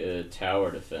like a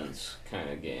tower defense kind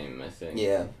of game, I think.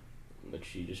 Yeah,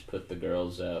 Which you just put the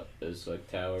girls out as like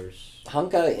towers.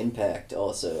 Honkai Impact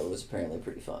also was apparently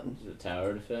pretty fun. Is it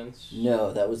tower defense?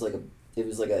 No, that was like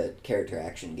a character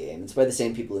action game. It's by the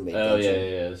same people who made. Oh Genshin.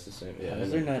 yeah, it's the same. Yeah. I Is know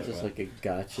there what not you're just talking like a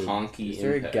gotcha? Honky Is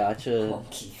there Impact. a gotcha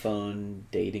Honky. phone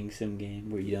dating sim game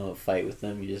where you don't fight with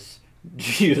them? You just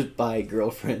You just buy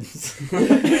girlfriends.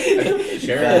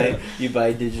 Sure. You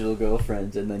buy digital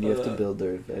girlfriends, and then you have to build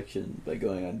their affection by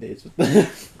going on dates with them.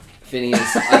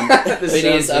 Phineas, This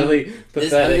Phineas, sounds really I'm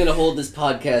pathetic. gonna hold this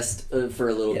podcast for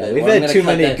a little Yeah, bit. we've Well, I'm had gonna too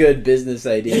cut many that- good business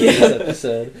ideas this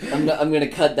episode. I'm gonna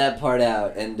cut that part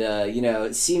out,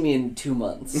 and see me in 2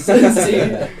 months.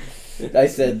 Yeah. I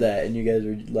said that, and you guys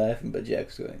were laughing, but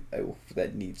Jack's going,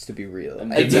 that needs to be real.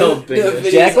 I don't think no, that-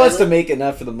 Phineas, Jack wants I to like- make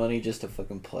enough of the money just to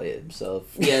fucking play it himself.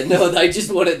 Yeah, no, I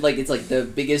just wanted, like, it's like the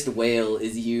biggest whale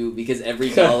is you, because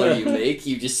every dollar you make,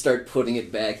 you just start putting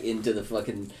it back into the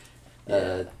fucking,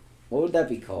 what would that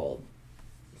be called?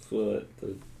 What,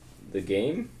 the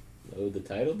game? What would the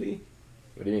title be?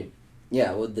 What do you mean?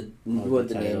 Yeah, what the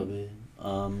title name? be?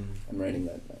 I'm writing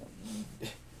that down.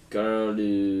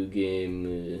 Gardu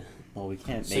game. Well, we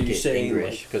can't So make you're it saying,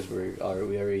 English because we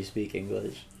already speak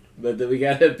English. But then we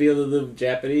gotta appeal to the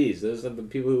Japanese. Those are the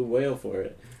people who wail for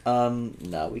it.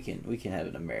 No, we can have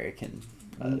an American.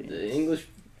 The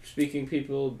English-speaking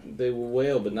people, they will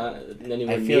wail, but not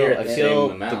anywhere I near feel the same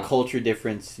the amount. culture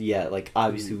difference. Yeah, like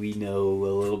obviously we know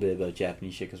a little bit about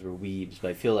Japanese shit because we're weebs,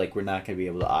 but I feel like we're not gonna be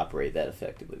able to operate that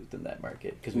effectively within that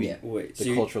market because Yeah. Wait,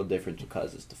 the cultural difference will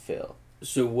cause us to fail.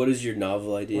 so what is your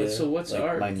novel idea? So what's Like,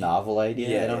 our... My novel idea?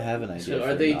 Yeah, I don't yeah. have an idea. So for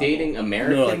are a they novel. dating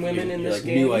American No, like women your, in your, this like,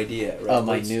 game? new idea, right? Oh,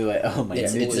 my Let's- new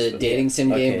It's new a dating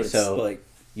sim Okay, game, but so like,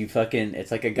 you fucking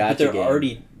it's like a but gotcha they're game.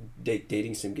 already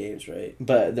dating sim games, right?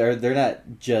 But they're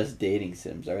not just dating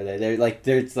sims, are they?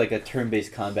 It's like a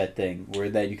turn-based combat thing where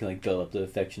then you can like build up the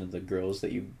affection of the girls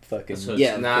that you fucking. So it's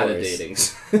Yeah, of not a course. dating.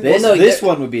 This Well, no, this they're-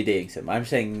 one would be a dating sim. I'm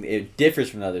saying it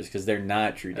differs from others because they're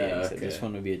not true dating sim. okay. This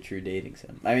one would be a true dating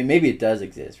sim. I mean, maybe it does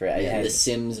exist, right? I yeah, had- The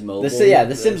Sims Mobile.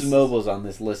 the Sims Mobile's on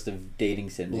this list of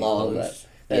dating sims. Long. That's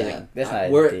Yeah, that's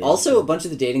not. we're dating also a sim. bunch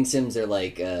of the dating sims are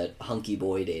like hunky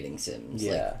boy dating sims.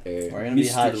 Yeah. like, they're- We're gonna be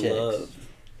hot Mr. chicks. Love.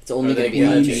 it's only Are gonna they be gonna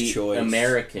hot Queen's chicks. be choice.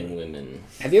 American women?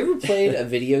 Have you ever played a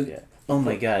video? Yeah. Oh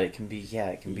my god, it can be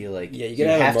it can be like Yeah, you you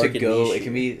gotta have have a to market go. niche It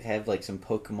can here. be have like some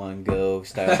Pokemon Go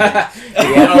style. You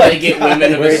can only get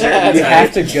women of a Where certain you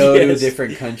have to type. go to a Yes.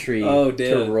 different country Oh, to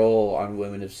damn. roll on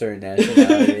women of certain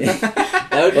nationality.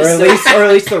 That would be or at so-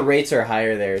 least the rates are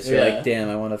higher there. So you're Yeah. like, damn,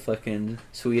 I want a fucking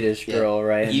Swedish Yeah. girl,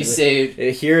 right? You say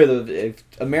Here if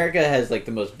America has like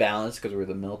the most balance because we're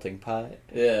the melting pot.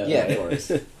 Yeah. yeah, of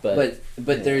course. But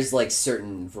But there's like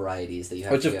certain varieties that you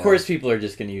have which to of go. course people are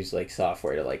just gonna use like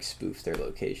software to like spoof their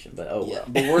location. But oh Yeah, well.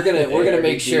 but we're gonna Yeah,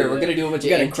 make we sure do we're that. gonna do a bunch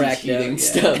We of gotta crack down, anti-cheating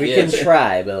yeah. stuff. We yeah. can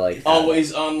try, but like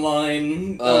Always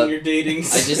online Uh, on your dating.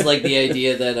 I just like the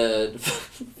idea that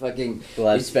fucking we'll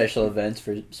have special events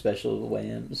for special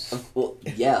whams. well,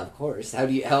 yeah, of course. How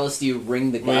else do you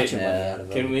wring the gotcha money yeah. out of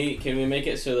them? Can we make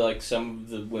it so that, like, some of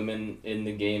the women in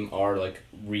the game are like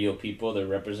real people? They're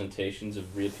representations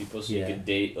of real people, so Yeah. you could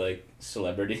date like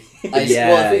celebrity. Well, if we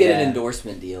Yeah, get an yeah.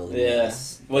 endorsement deal, then Yeah.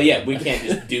 yes. Well, yeah, we can't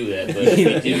just do that, but if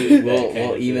we do that we'll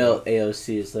kind of email thing.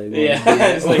 AOC. It's like,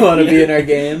 Yeah, it's like- want to be in our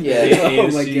game? Yeah. Yeah, Oh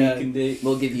my AOC God. can date.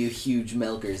 We'll give you huge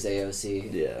milkers, AOC.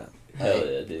 Yeah. Hell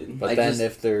yeah, dude. But I then just-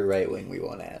 if they're right wing, we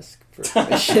won't ask for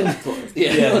permission.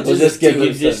 Yeah, Yeah, we'll we'll just give do You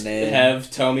them it. some just name.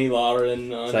 have Tommy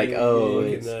Lauren on It's like, your oh,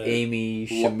 game. it's and, Amy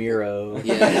Shamiro.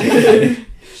 Yeah.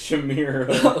 Shamiro.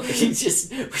 We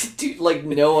just dude, like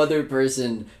no other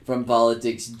person from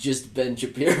politics, just Ben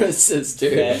Shapiro's sister.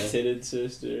 Fat-titted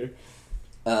sister.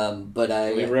 But We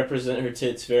I, represent her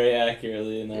tits very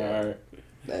accurately in our Yeah.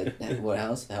 art. what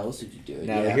else? How else would you do it?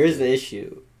 Now, You have here's to- the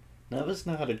issue. None of us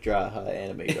know how to draw hot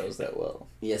anime girls that well.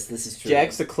 Yes, this is true.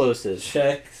 Jack's the closest.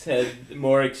 Chex had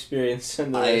more experience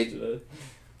than the I- rest of us.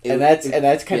 It- And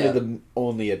that's kind yeah. of the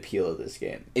only appeal of this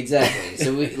game. exactly.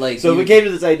 So we like. So if you- we came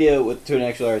to this idea to an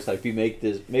actual artist, like, if you make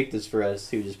this for us,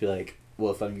 he would just be like,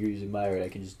 well, if I'm using my art, I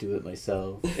can just do it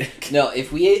myself. No,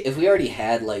 if we already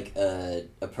had like a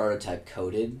prototype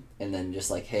coded and then just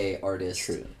like, hey, artist.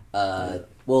 True.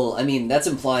 Well, I mean that's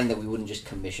implying that we wouldn't just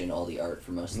commission all the art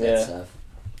for most of that Yeah. stuff.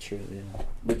 True,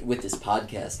 yeah. With this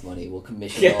podcast money, we'll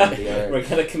commission all of the Yeah, art. we're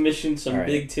gonna commission some Alright,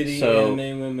 big titty so-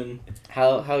 anime women.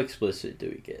 How explicit do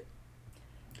we get?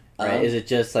 Right? Um, Is it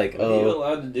just like, What are you oh,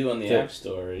 allowed to do on the the- App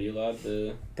Store? Are you allowed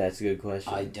to? that's a good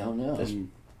question. I don't know. That's-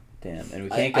 Damn, and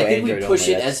we I- can't I go think we Android push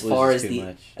only. it That as far loses as too the-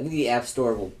 much. I think the App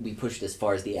Store will be pushed as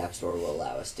far as the App Store will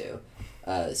allow us to.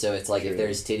 So it's like if True.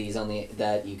 there's titties on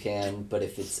that you can, but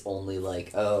if it's only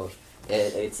like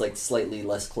it's like slightly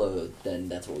less clothed, then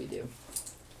that's what we do.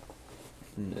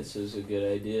 This is a good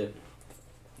idea.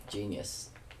 Genius.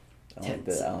 I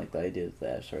don't like the idea that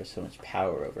the App Store has so much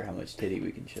power over how much titty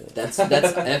we can show. That's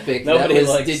epic. Nobody that was,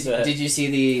 likes that. Did you see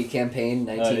the campaign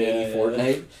 1980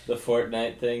 Fortnite? The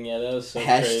Fortnite thing, yeah, that was so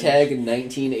Hashtag cringe.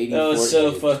 1980 That was Fortnite.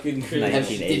 so fucking cringe.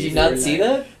 Did you not see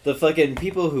that? The fucking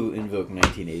people who invoke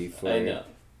 1984. I know.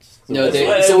 No, That's they,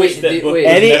 why I so wish wait, that book wait.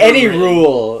 was never Any written.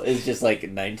 rule is just like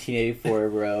 1984,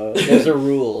 bro. There's a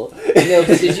rule. No,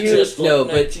 but did you? Just like No,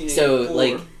 but so 1984.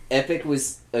 like Epic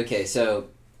was okay. So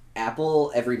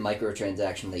Apple, every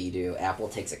microtransaction that you do, Apple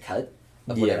takes a cut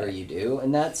of whatever Yeah. you do,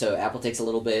 and that. So Apple takes a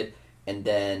little bit, and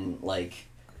then like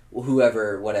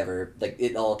whoever, whatever, like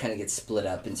it all kind of gets split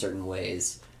up in certain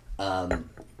ways.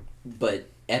 But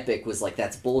Epic was like,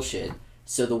 that's bullshit.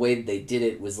 So the way that they did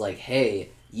it was like, hey,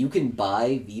 you can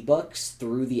buy V-Bucks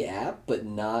through the app, but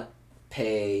not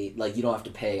pay, like, you don't have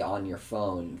to pay on your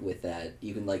phone with that.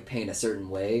 You can, like, pay in a certain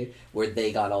way where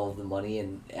they got all of the money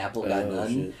and Apple got Oh,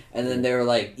 none. shit. And then they were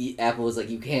like, Apple was like,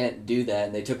 you can't do that,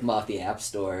 and they took them off the App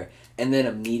Store. And then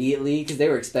immediately, because they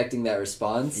were expecting that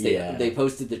response, they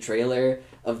posted the trailer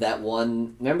of that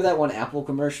one. Remember that one Apple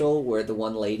commercial where the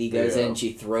one lady goes Yeah. in,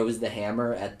 she throws the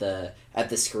hammer at the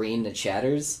screen that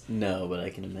shatters. No, but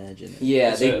I can imagine it.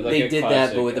 Yeah, It's they like they a did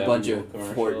that, but classic with a bunch of Apple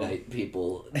commercial. Fortnite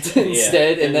people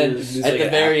instead. Yeah, And then it is. at It's the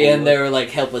like very Apple. end, they were like,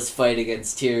 "Help us fight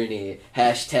against tyranny."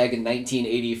 Hashtag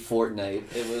 1980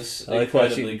 Fortnite. It was I like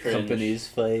incredibly watching cringe. companies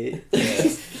fight.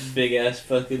 Yeah. Big ass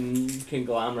fucking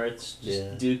conglomerates just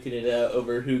Yeah. duking it out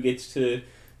over who gets to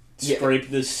Yeah. scrape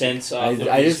the sense off of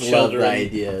I these just love the children.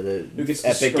 idea that Who gets to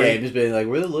Epic scrape- Games being like,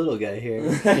 we're the little guy here.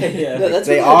 Yeah. No, that's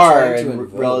they what they're are trying to in invoke.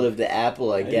 relative to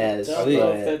Apple, I I guess. don't Are they-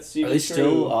 know if but that's Are even they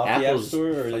still true. off the App Apple's Store, or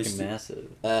are they fucking still... massive.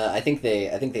 I think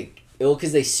they well,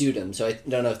 because they sued him, so I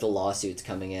don't know if the lawsuit's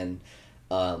coming in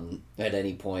at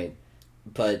any point.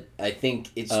 But I think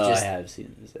it's Oh, just I have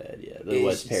seen this ad, yeah. It's The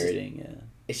what's just- parroting, yeah.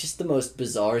 it's just the most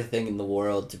bizarre thing in the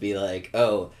world to be like,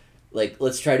 oh, like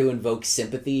let's try to invoke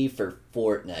sympathy for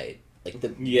Fortnite, like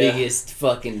the Yeah. biggest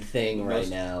fucking thing right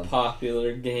Most now,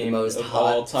 Popular the game most of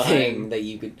all hot time. thing that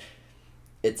you could.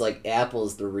 It's like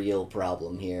Apple's the real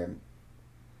problem here,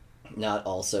 not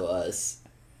also us.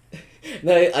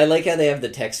 No, I like how they have the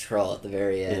text crawl at the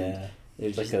very end. Yeah. They're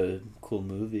It's like just, a cool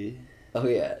movie. oh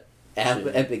yeah,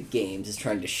 Shit. Epic Games is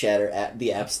trying to shatter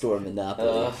the App Store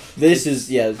monopoly. This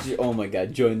is, yeah, oh my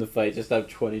god, join the fight to stop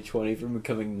 2020 from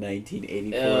becoming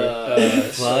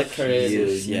 1984. so Fuck cringe. you.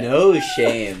 Yeah. No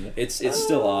shame. It's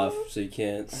still off, so you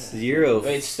can't... Zero.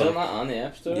 Wait, it's still fuck- not on the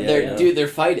App Store? Yeah. They're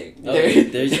fighting. Oh, they're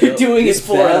there's they're no- doing it this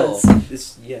for fell. us.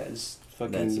 It's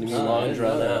fucking That's gonna be absurd. long I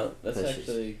drawn didn't know out. that. That's That's just-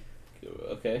 actually...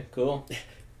 Okay, cool.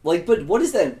 Like, but what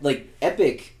is that? Like,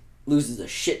 Epic loses a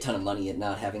shit ton of money at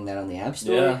not having that on the App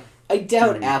Store. Yeah. I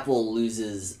doubt Mhm. Apple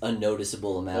loses a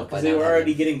noticeable amount. Well, by because they not were having-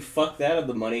 already getting fucked out of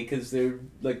the money because they're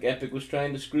like Epic was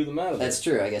trying to screw them out of That's it.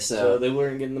 true. I guess So so. they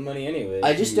weren't getting the money anyway.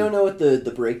 I just don't know what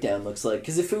the breakdown looks like.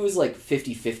 Because if it was like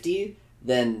 50-50,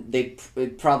 then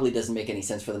it probably doesn't make any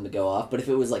sense for them to go off. But if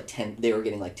it was like 10, they were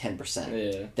getting like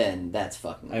 10%. Yeah. Then that's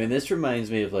fucking. I mean, this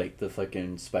reminds me of like the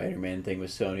fucking Spider-Man thing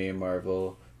with Sony and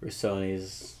Marvel, where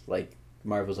Sony's like,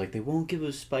 Marvel's like, they won't give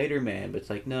us Spider-Man, but it's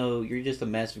like, no, you're just a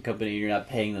massive company and you're not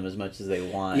paying them as much as they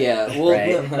want. Yeah, well,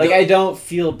 right? the- Like, I don't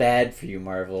feel bad for you,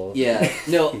 Marvel. Yeah.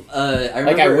 No. I remember.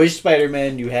 Like, I wish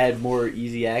Spider-Man you had more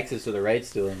easy access to the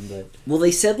rights to him, but Well, they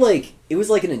said, like, it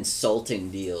was like an insulting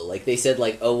deal. Like, they said,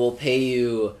 like, oh, we'll pay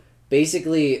you.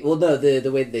 Basically, well, no,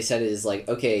 the way that they said it is like,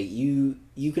 okay, you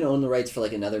can own the rights for,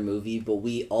 like, another movie, but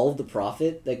all of the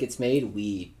profit that gets made,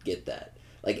 we get that.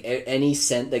 Like, any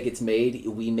cent that gets made,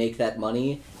 we make that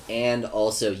money, and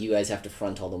also you guys have to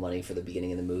front all the money for the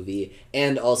beginning of the movie,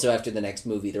 and also after the next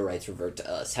movie, the rights revert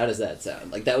to us. How does that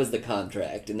sound? Like, that was the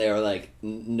contract, and they were like,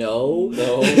 no.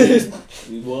 No,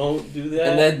 we won't do that.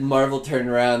 And then Marvel turned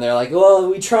around, they're like, well,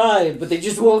 we tried, but they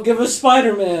just won't give us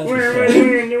Spider-Man.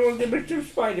 They won't give it to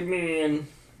Spider-Man.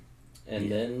 And Yeah.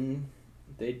 then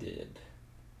they did.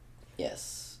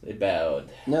 Yes. They bowed.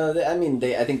 No, I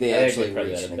think they I actually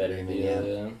probably reached had an a better agreement, deal,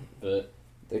 yeah. But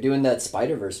They're doing that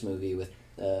Spider-Verse movie with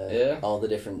Yeah. all the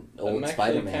different old I'm actually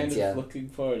Spider-Mans, kind of yeah. looking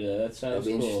forward to that. That That'll sounds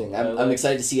be cool. interesting. I I'm like-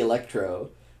 excited to see Electro.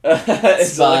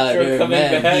 Is Electro coming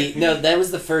back? No, that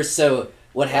was the first. So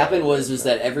what happened was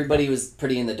that everybody was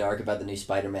pretty in the dark about the new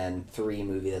Spider-Man 3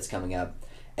 movie that's coming up,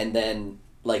 and then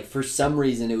like for some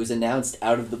reason it was announced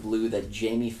out of the blue that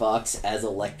Jamie Foxx as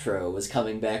Electro was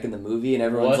coming back in the movie, and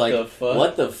everyone's What like, the fuck?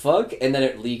 "What the fuck?" And then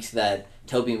it leaked that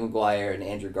Tobey Maguire and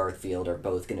Andrew Garfield are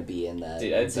both going to be in that.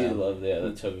 Dude, I And do so- love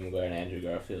that Tobey Maguire and Andrew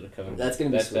Garfield are coming. That's gonna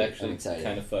be sweet. I'm actually excited.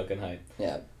 kind of fucking hype.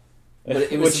 Yeah.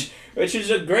 But it was which is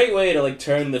a great way to like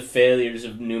turn the failures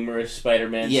of numerous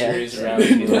Spider-Man yeah. series around.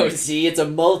 And be No, like, see, it's a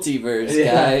multiverse,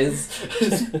 Yeah.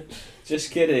 guys.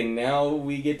 just kidding. Now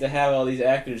we get to have all these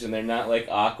actors, and they're not like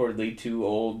awkwardly too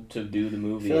old to do the I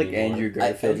movie. feel like anymore. Andrew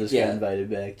Garfield just yeah. got invited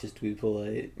back just to be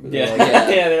polite. Yeah, They're Yeah.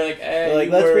 yeah. They're like, they're like,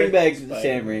 you let's were bring back Spider-Man."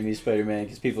 Sam Raimi's Spider-Man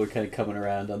because people are kind of coming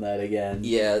around on that again.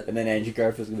 Yeah. And then Andrew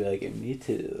Garfield's gonna be like, me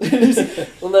too.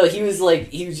 Well, no, he was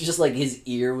just like his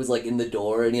ear was like in the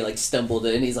door, and he like stumbled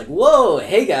in. He's like, "Whoa,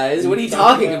 hey guys, what are you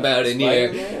talking about in here?"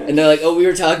 Spider-Man? And they're like, "Oh, we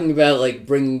were talking about like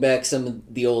bringing back some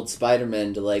of the old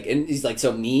Spider-Men to like," and he's like,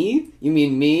 "So me? You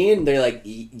mean me?" And they're like,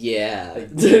 "Yeah." I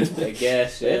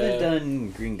guess. They haven't Yeah.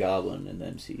 done Green Goblin in the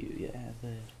MCU yet, have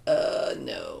they?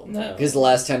 No, No. because the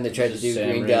last time they tried to Just do Sam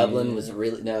Green Raimi, Goblin yeah. was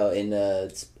really in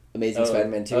Amazing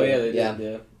Spider-Man 2. Oh yeah, they yeah.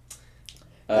 did. Yeah.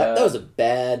 That was a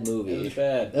bad It movie. was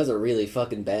bad. That was a really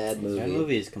fucking bad That movie.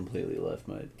 movie has completely left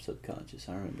my subconscious.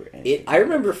 I don't remember anything. I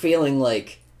remember feeling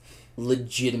like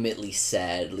legitimately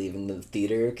sad leaving the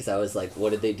theater because I was like,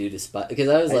 what did they do to Spot? Because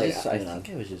I was like, I think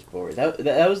I was just bored.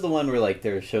 That was the one where like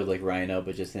they showed like Rhino,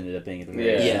 but just ended up being at the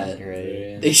very Yeah. end, right?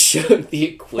 Yeah. they showed the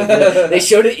equivalent. They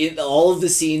showed it in all of the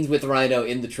scenes with Rhino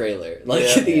in the trailer, like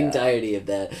Yeah. the Yeah. entirety of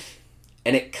that,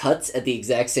 and it cuts at the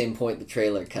exact same point the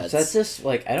trailer cuts. So that's just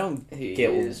like I don't He get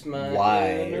is my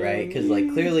why, right? Because like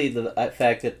enemy. clearly the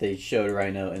fact that they showed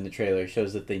Rhino in the trailer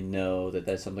shows that they know that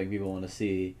that's something people want to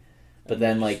see, but And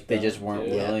then they like just they don't just weren't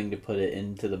do it. willing to put it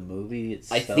into the movie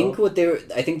itself.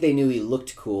 I think they knew he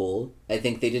looked cool. I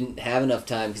think they didn't have enough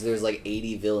time because there was like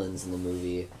 80 villains in the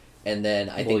movie, and then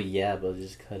I Well, think yeah, but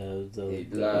just cut out He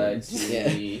the. lied to Yeah.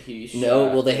 me. He No,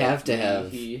 shot well, they at have to me,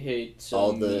 have He hates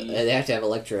all me. they have to have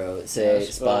Electro say Yeah,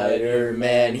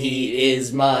 Spider-Man, he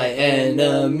is my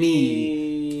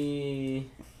enemy.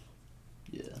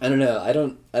 Yeah. I don't know. I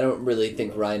don't really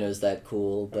think Rhino's that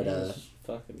cool, but Rhino's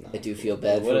fucking not I do cool. feel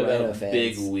bad What for about Rhino fans.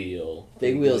 Big Wheel?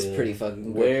 Big Big Wheel's Wheel. pretty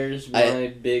fucking great. Where's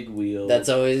my Big Wheel? That's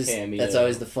always cameo?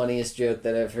 the funniest joke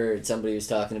that I've heard. Somebody was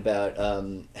talking about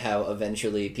how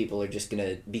eventually people are just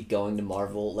gonna be going to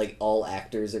Marvel. Like all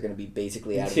actors are gonna be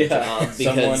basically out of a Yeah, job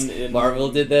because someone in- Marvel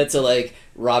did that. So like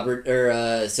Robert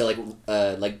or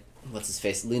like what's his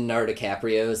face, Leonardo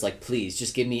DiCaprio is like, please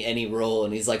just give me any role,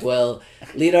 and he's like, well,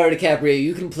 Leonardo DiCaprio,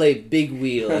 you can play Big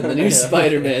Wheel in the new Yeah.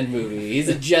 Spider-Man movie. He's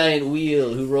a giant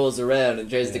wheel who rolls around and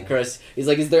tries to Yeah. crush. He's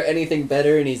like, is there anything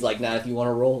better? And he's like, nah, if you want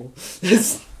to roll.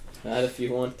 Not if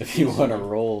you want. If you want to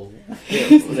roll. Yeah,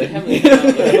 they haven't come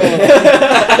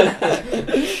out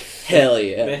with, Hell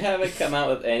yeah. they haven't come out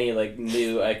with any like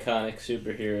new iconic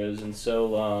superheroes in so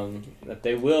long that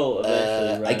they will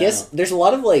eventually run I guess out. there's a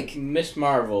lot of like, Miss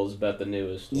Marvel's about the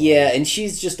newest one. yeah, and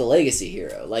she's just a legacy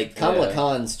hero. Like Kamala Yeah.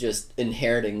 Khan's just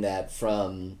inheriting that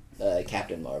from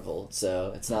Captain Marvel,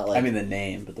 so it's not like. I mean the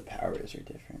name, but the powers are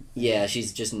different. yeah,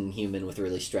 she's just inhuman with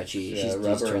really stretchy. Yeah, She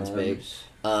rubber turns big.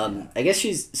 arms, I guess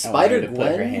she's I want her Spider to put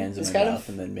her Gwen. hands in Is her kind mouth of.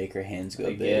 and then make her hands go I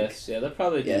big. guess. Yeah, they'll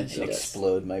probably Yeah, do she some- does.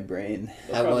 Explode my brain.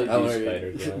 They'll I probably want do her-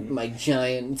 Spider-Gwen. My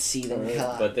giant seething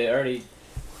cock. But they already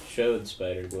showed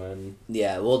Spider-Gwen.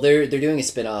 Yeah, well, they're doing a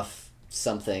spin-off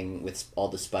something with all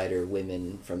the Spider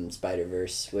Women from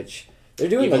Spider-Verse, which they're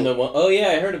doing. Even the one, oh yeah,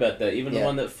 I heard about that. Even Yeah. the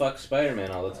one that fucks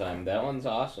Spider-Man all the time. That one's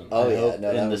awesome. Oh, I yeah, hope no,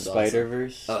 that in the one's awesome. Spider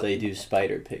Verse Oh. they do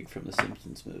Spider Pig from the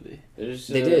Simpsons movie. There's,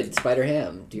 They did Spider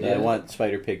Ham. Do you I know? want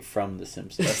Spider Pig from the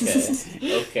Simpsons.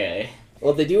 Okay. Okay.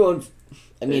 Well, they do own.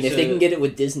 I mean, There's if they a- can get it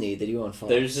with Disney, they do own Fox.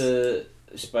 There's a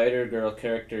Spider-Girl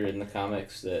character in the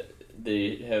comics that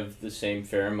they have the same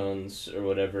pheromones or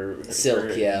whatever. Silk, her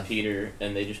and yeah. Peter,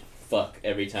 and they just fuck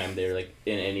every time they're like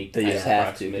in any They kind just of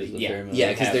have to proximity. because the Yeah. pheromones. yeah,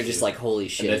 they because have they're to. just like holy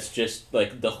And shit. that's just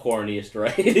like the horniest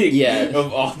writing Yeah.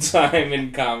 of all time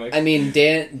in comics. I mean,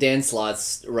 Dan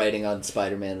Slott's writing on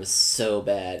Spider-Man was so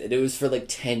bad, and it was for like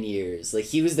 10 years. Like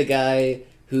he was the guy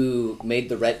who made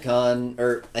the retcon,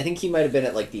 or I think he might have been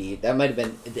at like that might have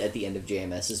been at the end of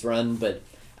JMS's run, but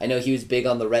I know he was big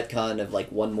on the retcon of like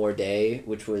One More Day,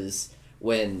 which was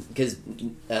because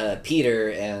Peter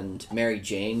and Mary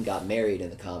Jane got married in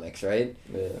the comics, right?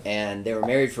 Yeah. And they were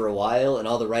married for a while, and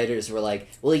all the writers were like,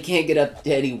 well, he can't get up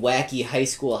to any wacky high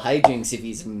school hijinks if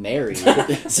he's married.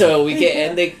 So we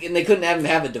can't, and they couldn't have him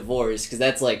have a divorce, because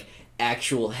that's like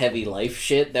actual heavy life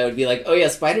shit. That would be like, oh yeah,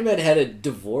 Spider-Man had a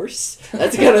divorce?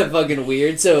 That's kind of fucking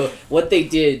weird. So what they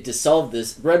did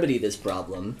to remedy this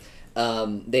problem,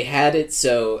 they had it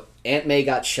so Aunt May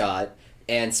got shot,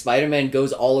 and Spider-Man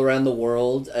goes all around the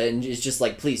world and is just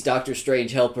like, please, Doctor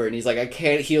Strange, help her. And he's like, I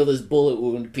can't heal this bullet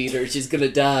wound, Peter. She's gonna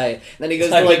die. And then he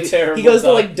goes I'm to a like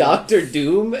terrible Doctor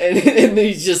Doom, and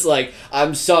he's just like,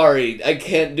 I'm sorry, I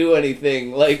can't do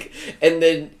anything. Like, and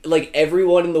then like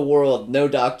everyone in the world, no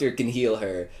doctor can heal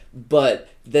her. But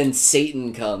then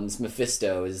Satan comes.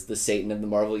 Mephisto is the Satan of the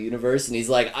Marvel Universe, and he's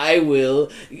like, I will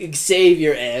save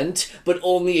your aunt, but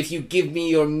only if you give me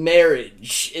your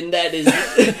marriage. And that is...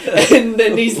 and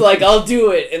then he's like, I'll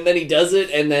do it. And then he does it,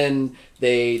 and then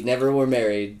they never were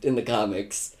married in the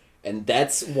comics. And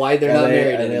that's why they're not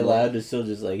married Are they anymore. allowed to still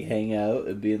just like hang out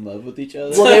and be in love with each other?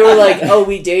 Well, they were like, oh,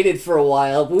 we dated for a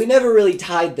while, but we never really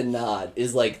tied the knot,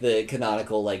 is like the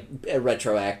canonical, like,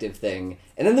 retroactive thing.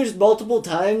 And then there's multiple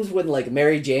times when, like,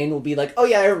 Mary Jane will be like, oh,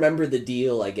 yeah, I remember the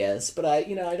deal, I guess, but I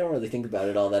don't really think about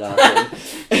it all that often.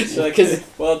 It's like, 'Cause-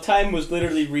 well, time was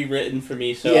literally rewritten for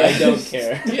me, so Yeah. I don't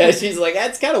care. yeah, she's like,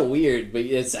 that's kind of weird, but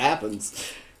it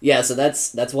happens. Yeah, so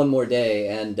that's One More Day,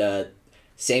 and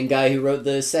same guy who wrote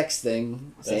the sex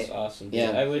thing. That's awesome. Dude.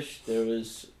 Yeah. I wish there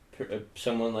was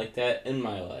someone like that in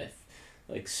my life,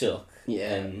 like Silk.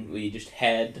 Yeah. And we just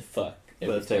had to fuck. But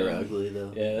every if they were time. ugly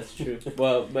though. Yeah, that's true.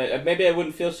 Well, but maybe I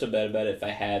wouldn't feel so bad about it if I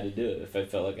had to do it. If I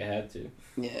felt like I had to.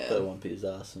 Yeah. That won't be as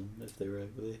awesome if they were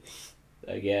ugly.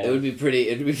 I guess. It would be pretty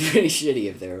shitty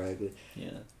if they were ugly. Yeah.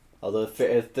 Although if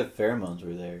the pheromones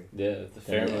were there, Yeah, the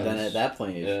then, pheromones. then at that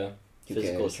point, Yeah. Who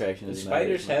physical cares? attraction Do doesn't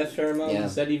spiders matter. have pheromones? Yeah.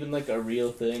 Is that even like a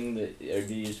real thing? Or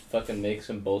do you just fucking make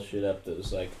some bullshit up that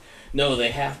was like, no, they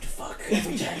have to fuck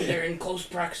every time they're in close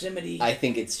proximity? I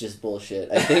think it's just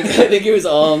bullshit. I think it was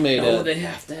all made No, up. they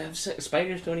have to have sex.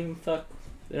 Spiders don't even fuck.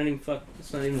 They don't even fuck.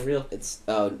 It's not even real. It's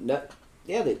no,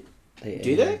 yeah, they They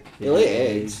do they? They lay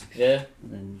eggs. Yeah.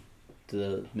 And then do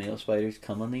the male spiders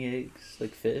come on the eggs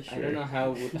like fish? I don't know how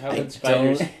I would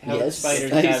spiders don't- how would yes.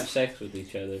 spiders I- have sex with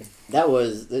each other.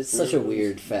 It's such a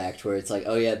weird fact where it's like,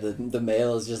 oh yeah, the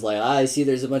male is just like, I see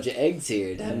there's a bunch of eggs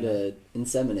here, time to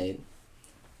inseminate.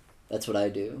 That's what I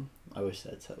do. I wish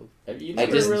that's how. You I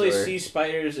never just- really see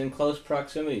spiders in close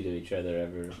proximity to each other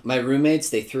ever. My roommates,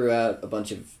 they threw out a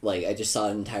bunch of, like, I just saw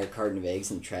an entire carton of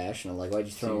eggs in the trash, and I'm like, why'd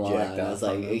you throw So them you all out? jacked And I was off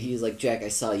like, on them? he's like, Jack, I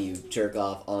saw you jerk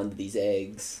off onto these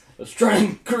eggs. I was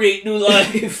trying to create new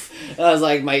life. And I was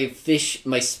like, my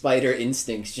spider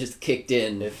instincts just kicked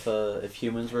in. If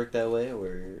humans work that way,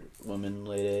 where women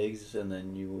laid eggs and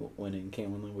then you went and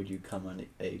came on them, would you come on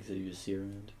eggs that you just see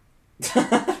around?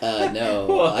 No.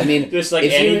 Well, I mean, just like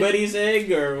if you- anybody's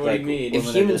egg, or what do you mean? if women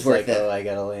are humans just work like, that- oh, I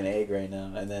gotta lay an egg right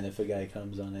now, and then if a guy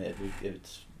comes on it,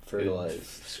 it's fertilized.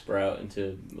 Sprout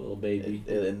into a little baby.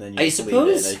 And then you I sleep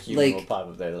suppose, and a human like- will pop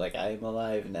up there like, I am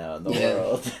alive now in the Yeah.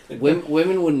 world.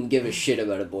 women wouldn't give a shit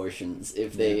about abortions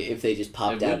if they just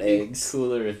popped It would out be eggs.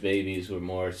 cooler if babies were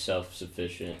more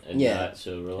self-sufficient and Yeah. not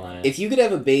so reliant. If you could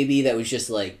have a baby that was just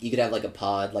like, you could have like a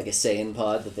pod, like a Saiyan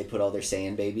pod that they put all their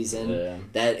Saiyan babies in.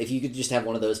 That if you could just have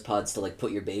one of those pods to like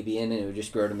put your baby in and it would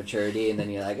just grow to maturity and then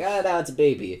you're like, now it's a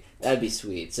baby. That'd be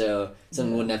sweet. So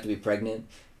someone wouldn't have to be pregnant.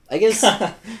 I guess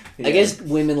Yeah. I guess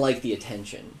women like the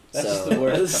attention. That's so the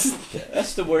worst.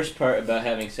 That's the worst part about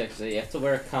having sex. That you have to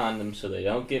wear a condom so they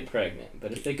don't get pregnant.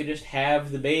 But if they could just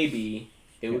have the baby,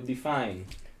 it would be fine.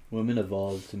 Women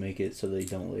evolved to make it so they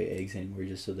don't lay eggs anymore,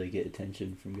 just so they get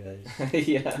attention from guys.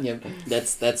 Yeah. Yep,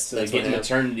 that's So they what get happened.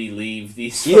 maternity leave.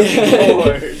 These Yeah. fucking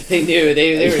whores. They knew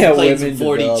they were Yeah, playing some women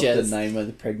 40 developed chess. a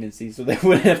 9-month pregnancy, so they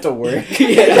wouldn't have to work.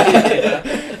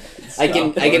 Yeah. I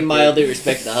can Stop working. mildly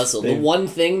respect the hustle. The They- one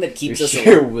thing that keeps Your us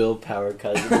sheer willpower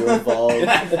caused you to evolve.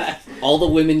 all the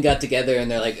women got together and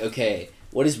they're like, okay,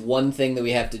 what is one thing that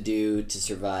we have to do to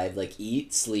survive? Like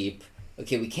eat, sleep.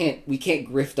 Okay, we can't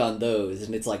grift on those.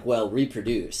 And it's like, well,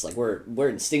 reproduce. Like we're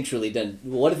instinctually done.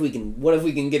 What if we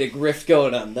can get a grift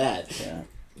going on that? Yeah.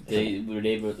 They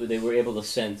were able to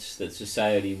sense that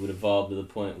society would evolve to the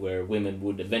point where women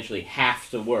would eventually have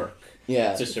to work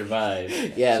Yeah. to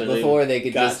survive. Yeah, So before they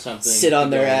could got just something sit on to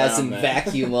their go ass around and that.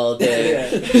 vacuum all day.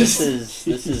 Yeah. This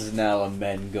is now a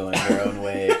men going their own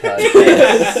way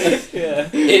podcast.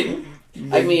 Yeah.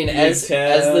 I mean, as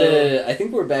tell. the I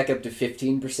think we're back up to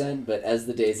 15%, but as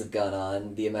the days have gone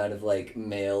on, the amount of like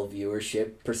male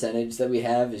viewership percentage that we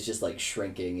have is just like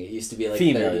shrinking. It used to be like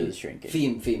Female 30. is shrinking.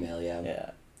 Female, yeah. Yeah.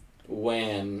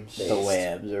 Whams. They- The Based.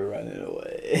 whams are running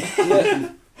away.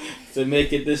 To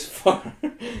make it this far.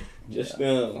 Just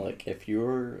know. Like, if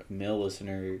you're a male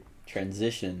listener,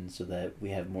 transition so that we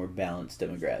have more balanced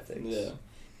demographics. Yeah.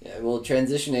 Yeah, well,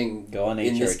 transitioning Go on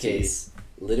in this HRT. case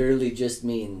literally just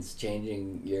means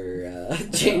changing your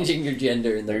changing your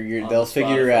gender in the They'll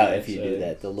figure Spotify, out if you so- do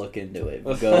that. They'll look into it.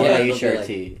 Yeah, Go on they'll be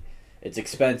HRT. It's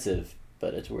expensive,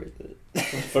 but it's worth it.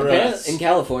 For Apparently- us. in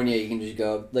California, you can just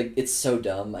go like it's so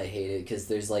dumb. I hate it because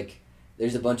there's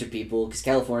a bunch of people because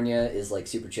California is like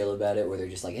super chill about it, where they're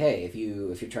just like, hey, if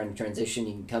you're trying to transition,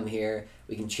 you can come here.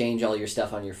 We can change all your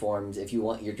stuff on your forms. If you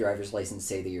want your driver's license,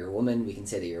 say that you're a woman, we can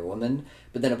say that you're a woman.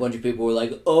 But then a bunch of people were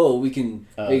like, oh, we can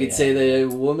say that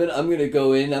I'm a woman. I'm going to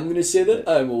go in. I'm going to say that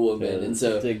I'm a woman. Yeah, and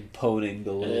so... it's like poning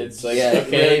the libs. It's like, Yeah,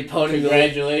 okay, really poning the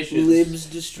congratulations. Libs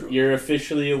destroyed. You're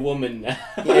officially a woman now.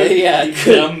 Yeah, You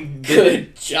good, dumb bitch.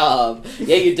 good job.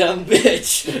 Yeah, you dumb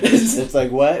bitch. It's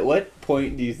like, what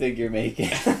point do you think you're making?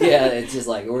 Yeah, it's just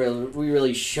like, we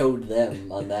really showed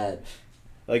them on that.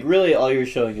 Like, really, all you're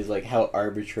showing is, like, how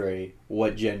arbitrary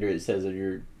what gender it says on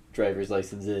your driver's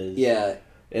license is. Yeah,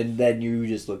 And then you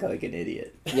just look like an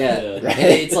idiot. yeah. Yeah. And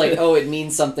it's like, oh, it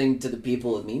means something to the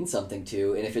people it means something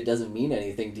to, and if it doesn't mean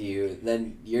anything to you,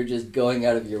 then you're just going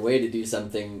out of your way to do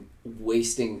something,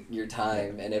 wasting your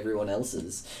time and everyone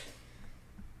else's.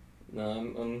 No,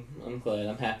 I'm glad.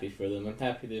 I'm happy for them. I'm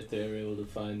happy that they were able to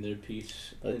find their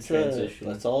peace in Let's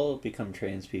transition. all become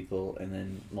trans people and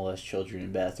then molest children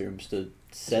in bathrooms to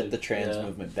set the trans Yeah.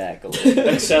 movement back a little.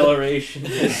 Acceleration.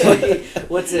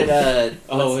 What's it?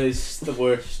 Always the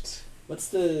worst. What's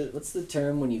the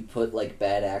term when you put like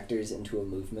bad actors into a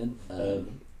movement?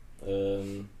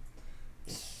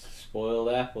 Spoiled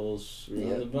apples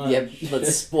ruin the bunch. Yep.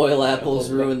 Let's spoil apples,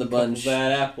 ruin the bunch.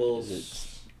 Bad apples. Is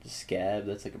it scab?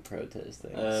 That's like a protest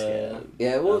thing. Uh, Scab. Yeah,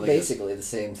 I well, don't think basically the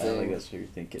same I don't think thing. that's what you're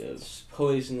thinking of. It's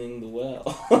poisoning the well.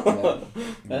 Yeah.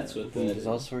 That's what that There's is.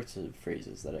 all sorts of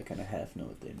phrases that I kind of half know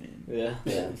what they mean. Yeah.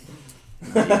 Yeah.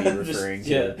 Maybe referring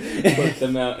to. put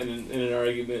them out in an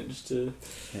argument just to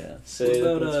Yeah. say What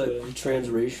that about that's what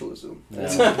transracial-ism? No.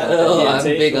 Oh, I'm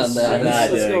big on that. I'm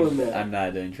not Let's go doing. with that. I'm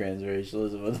not doing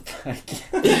transracialism with the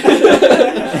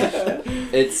podcast.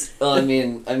 It's well, I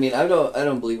mean, I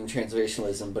don't believe in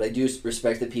transracialism, but I do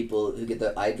respect the people who get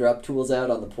the eye drop tools out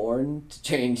on the porn to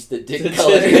change the dick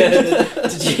color,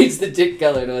 to change the dick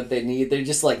color to what they need. They're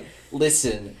just like,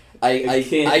 listen, I need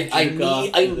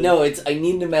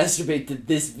to masturbate to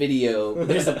this video.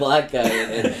 There's a black guy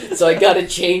in it, so I gotta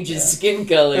change his skin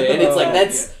color, and it's like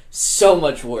that's so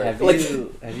much work. Have Like,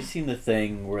 you seen the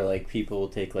thing where like people will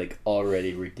take like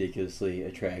already ridiculously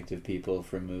attractive people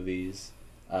from movies,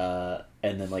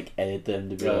 and then like edit them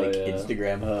to be like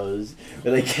Instagram hoes,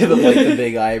 or they give them like the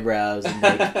big eyebrows and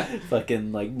like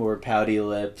fucking like more pouty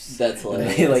lips. that's And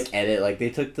hilarious. they like edit like they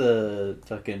took the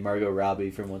fucking Margot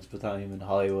Robbie from Once Upon a Time in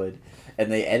Hollywood, and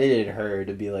they edited her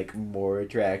to be like more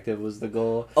attractive was the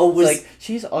goal. Oh, It's was like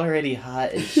she's already hot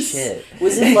as shit.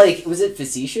 was it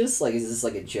facetious? Like, is this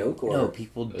like a joke or No,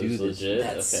 people It do was this. legit.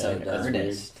 That's Okay, so that's dumb.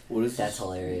 Earnest. What is that's this?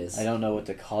 hilarious. I don't know what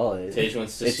to call it. Tage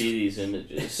wants to It's- see these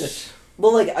images.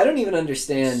 Well, like, I don't even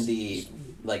understand the,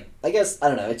 like, I guess, I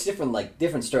don't know, it's different, like,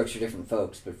 different strokes for different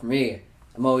folks, but for me,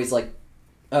 I'm always like,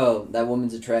 oh, that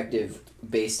woman's attractive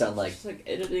based on, like, It's like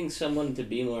editing someone to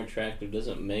be more attractive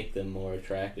doesn't make them more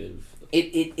attractive.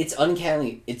 it's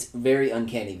uncanny, it's very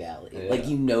uncanny valley. Yeah. Like,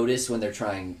 you notice when they're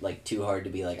trying, like, too hard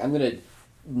to be like, I'm gonna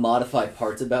modify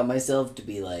parts about myself to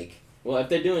be like, Well, if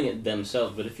they're doing it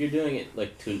themselves, but if you're doing it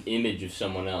like to an image of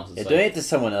someone else, it's Yeah, like, doing it to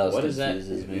someone else what does that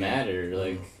confuses me. matter?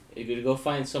 Like, you could go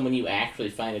find someone you actually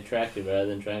find attractive rather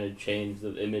than trying to change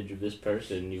the image of this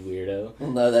person, you weirdo.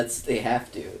 well, no, they have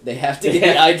to get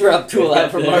the eye drop tool They out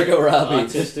have for their Margot Robbie.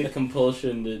 Autistic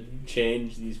compulsion to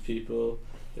change these people.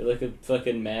 They're like a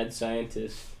fucking mad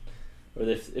scientist. Or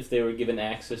if they were given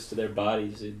access to their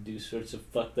bodies, they'd do sorts of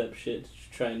fucked up shit to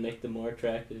try and make them more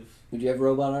attractive. Would you have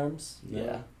robot arms?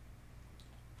 Yeah.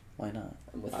 Why not?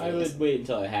 I'm with I you. would wait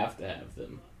until I have to have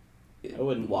them. I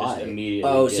wouldn't Why? just immediately.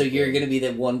 Oh, get so you're them. gonna be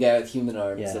the one guy with human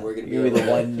arms Yeah, that we're gonna be you're gonna be the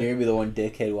able to- one. You're gonna be the one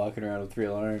dickhead walking around with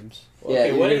real arms. Well, Yeah, okay,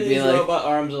 you're what do gonna be these like- robot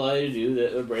arms allow you to do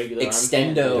that a regular arm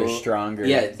can't do? Extendo. They're stronger.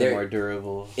 Yeah, they're they're- more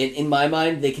durable. In my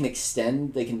mind, they can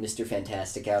extend. They can Mr.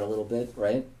 Fantastic out a little bit,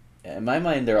 right? In my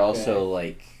mind, they're also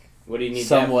like What do you need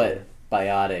somewhat that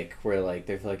biotic, where like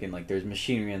they're fucking like there's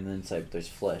machinery on the inside, but there's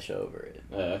flesh over it.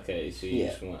 for? Okay, so you Yeah.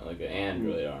 just want like an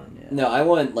android arm. Yeah. No, I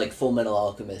want like Full Metal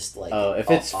Alchemist. Like, Oh, if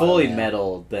it's fully automat.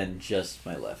 metal, then just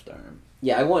my left arm.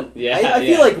 Yeah, I want. Yeah, I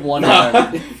yeah. feel like one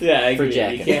arm. Yeah, I For agree.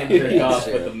 Jack You and can't Matt. jerk Yeah, off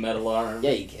sure. with a metal arm.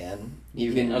 Yeah, you can.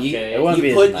 You can. Okay. It won't be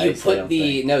You as put nice, you I put don't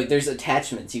the think. no. There's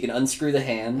attachments. You can unscrew the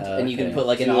hand, and you can Okay. put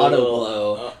like an Do a auto little,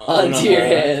 blow on onto a your whole-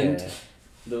 hand. Okay.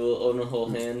 The little on a whole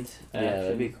hand. Yeah, action.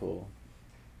 that'd be cool.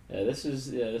 Yeah, this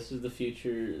is the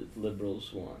future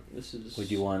liberals want. This is.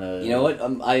 Would you want a? You know what?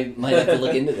 I might have to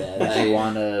look into that. Would I- you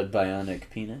want a bionic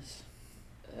penis?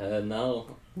 No.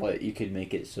 What you could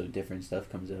make it so different stuff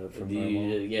comes out from Do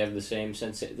normal. you have the same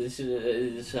sense? This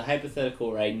is a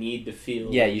hypothetical where I need to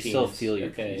feel. Yeah, the you still penis. feel your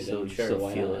okay, you still, then you sure, still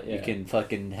why feel not? it. Yeah. You can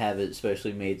fucking have it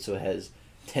specially made so it has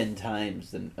 10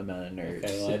 times the amount of nerves.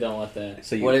 Okay, well, I don't want that.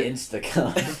 So you What insta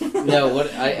come. No,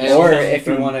 what I Or come if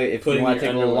you from want to, take putting a your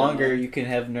little underwear longer, on. you can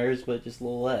have nerves, but just a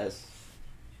little less.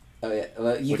 oh yeah,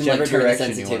 well, you can Whichever like turn the direction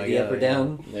you wanna sensitivity go, up or yeah.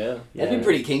 down. Yeah, That'd be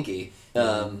pretty kinky. it's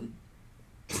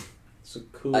a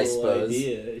cool I suppose.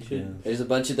 idea. It should. Yeah. There's a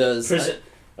bunch of those.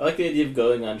 I like the idea of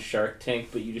going on Shark Tank,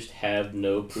 but you just have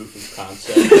no proof of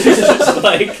concept. It's just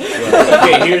like,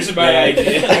 okay, here's my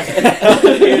idea.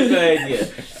 Here's my idea.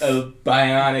 A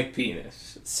bionic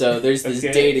penis. So there's this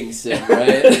Okay. dating sim,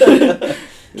 right?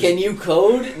 Can you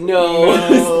code? No.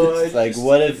 It's like,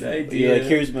 what if, you're like,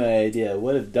 here's my idea.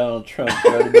 What if Donald Trump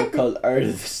wrote a book called Art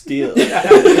of the Steal?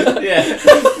 Yeah.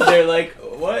 They're like,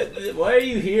 what? Why are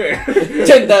you here?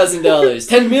 $10,000,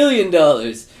 $10 million.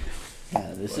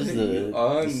 Yeah, this What is are you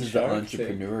on the Shark Tank?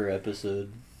 entrepreneur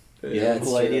episode. Yeah, it's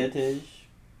Cool true. idea, Tej?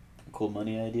 Cool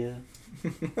money idea?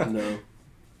 No.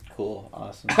 Cool,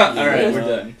 awesome. All right, we're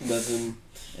done. Nothing.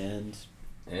 And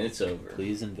And it's over.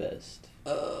 please invest.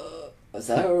 Is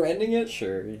that how we're ending it?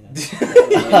 Sure, yeah.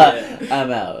 Yeah.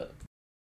 I'm out.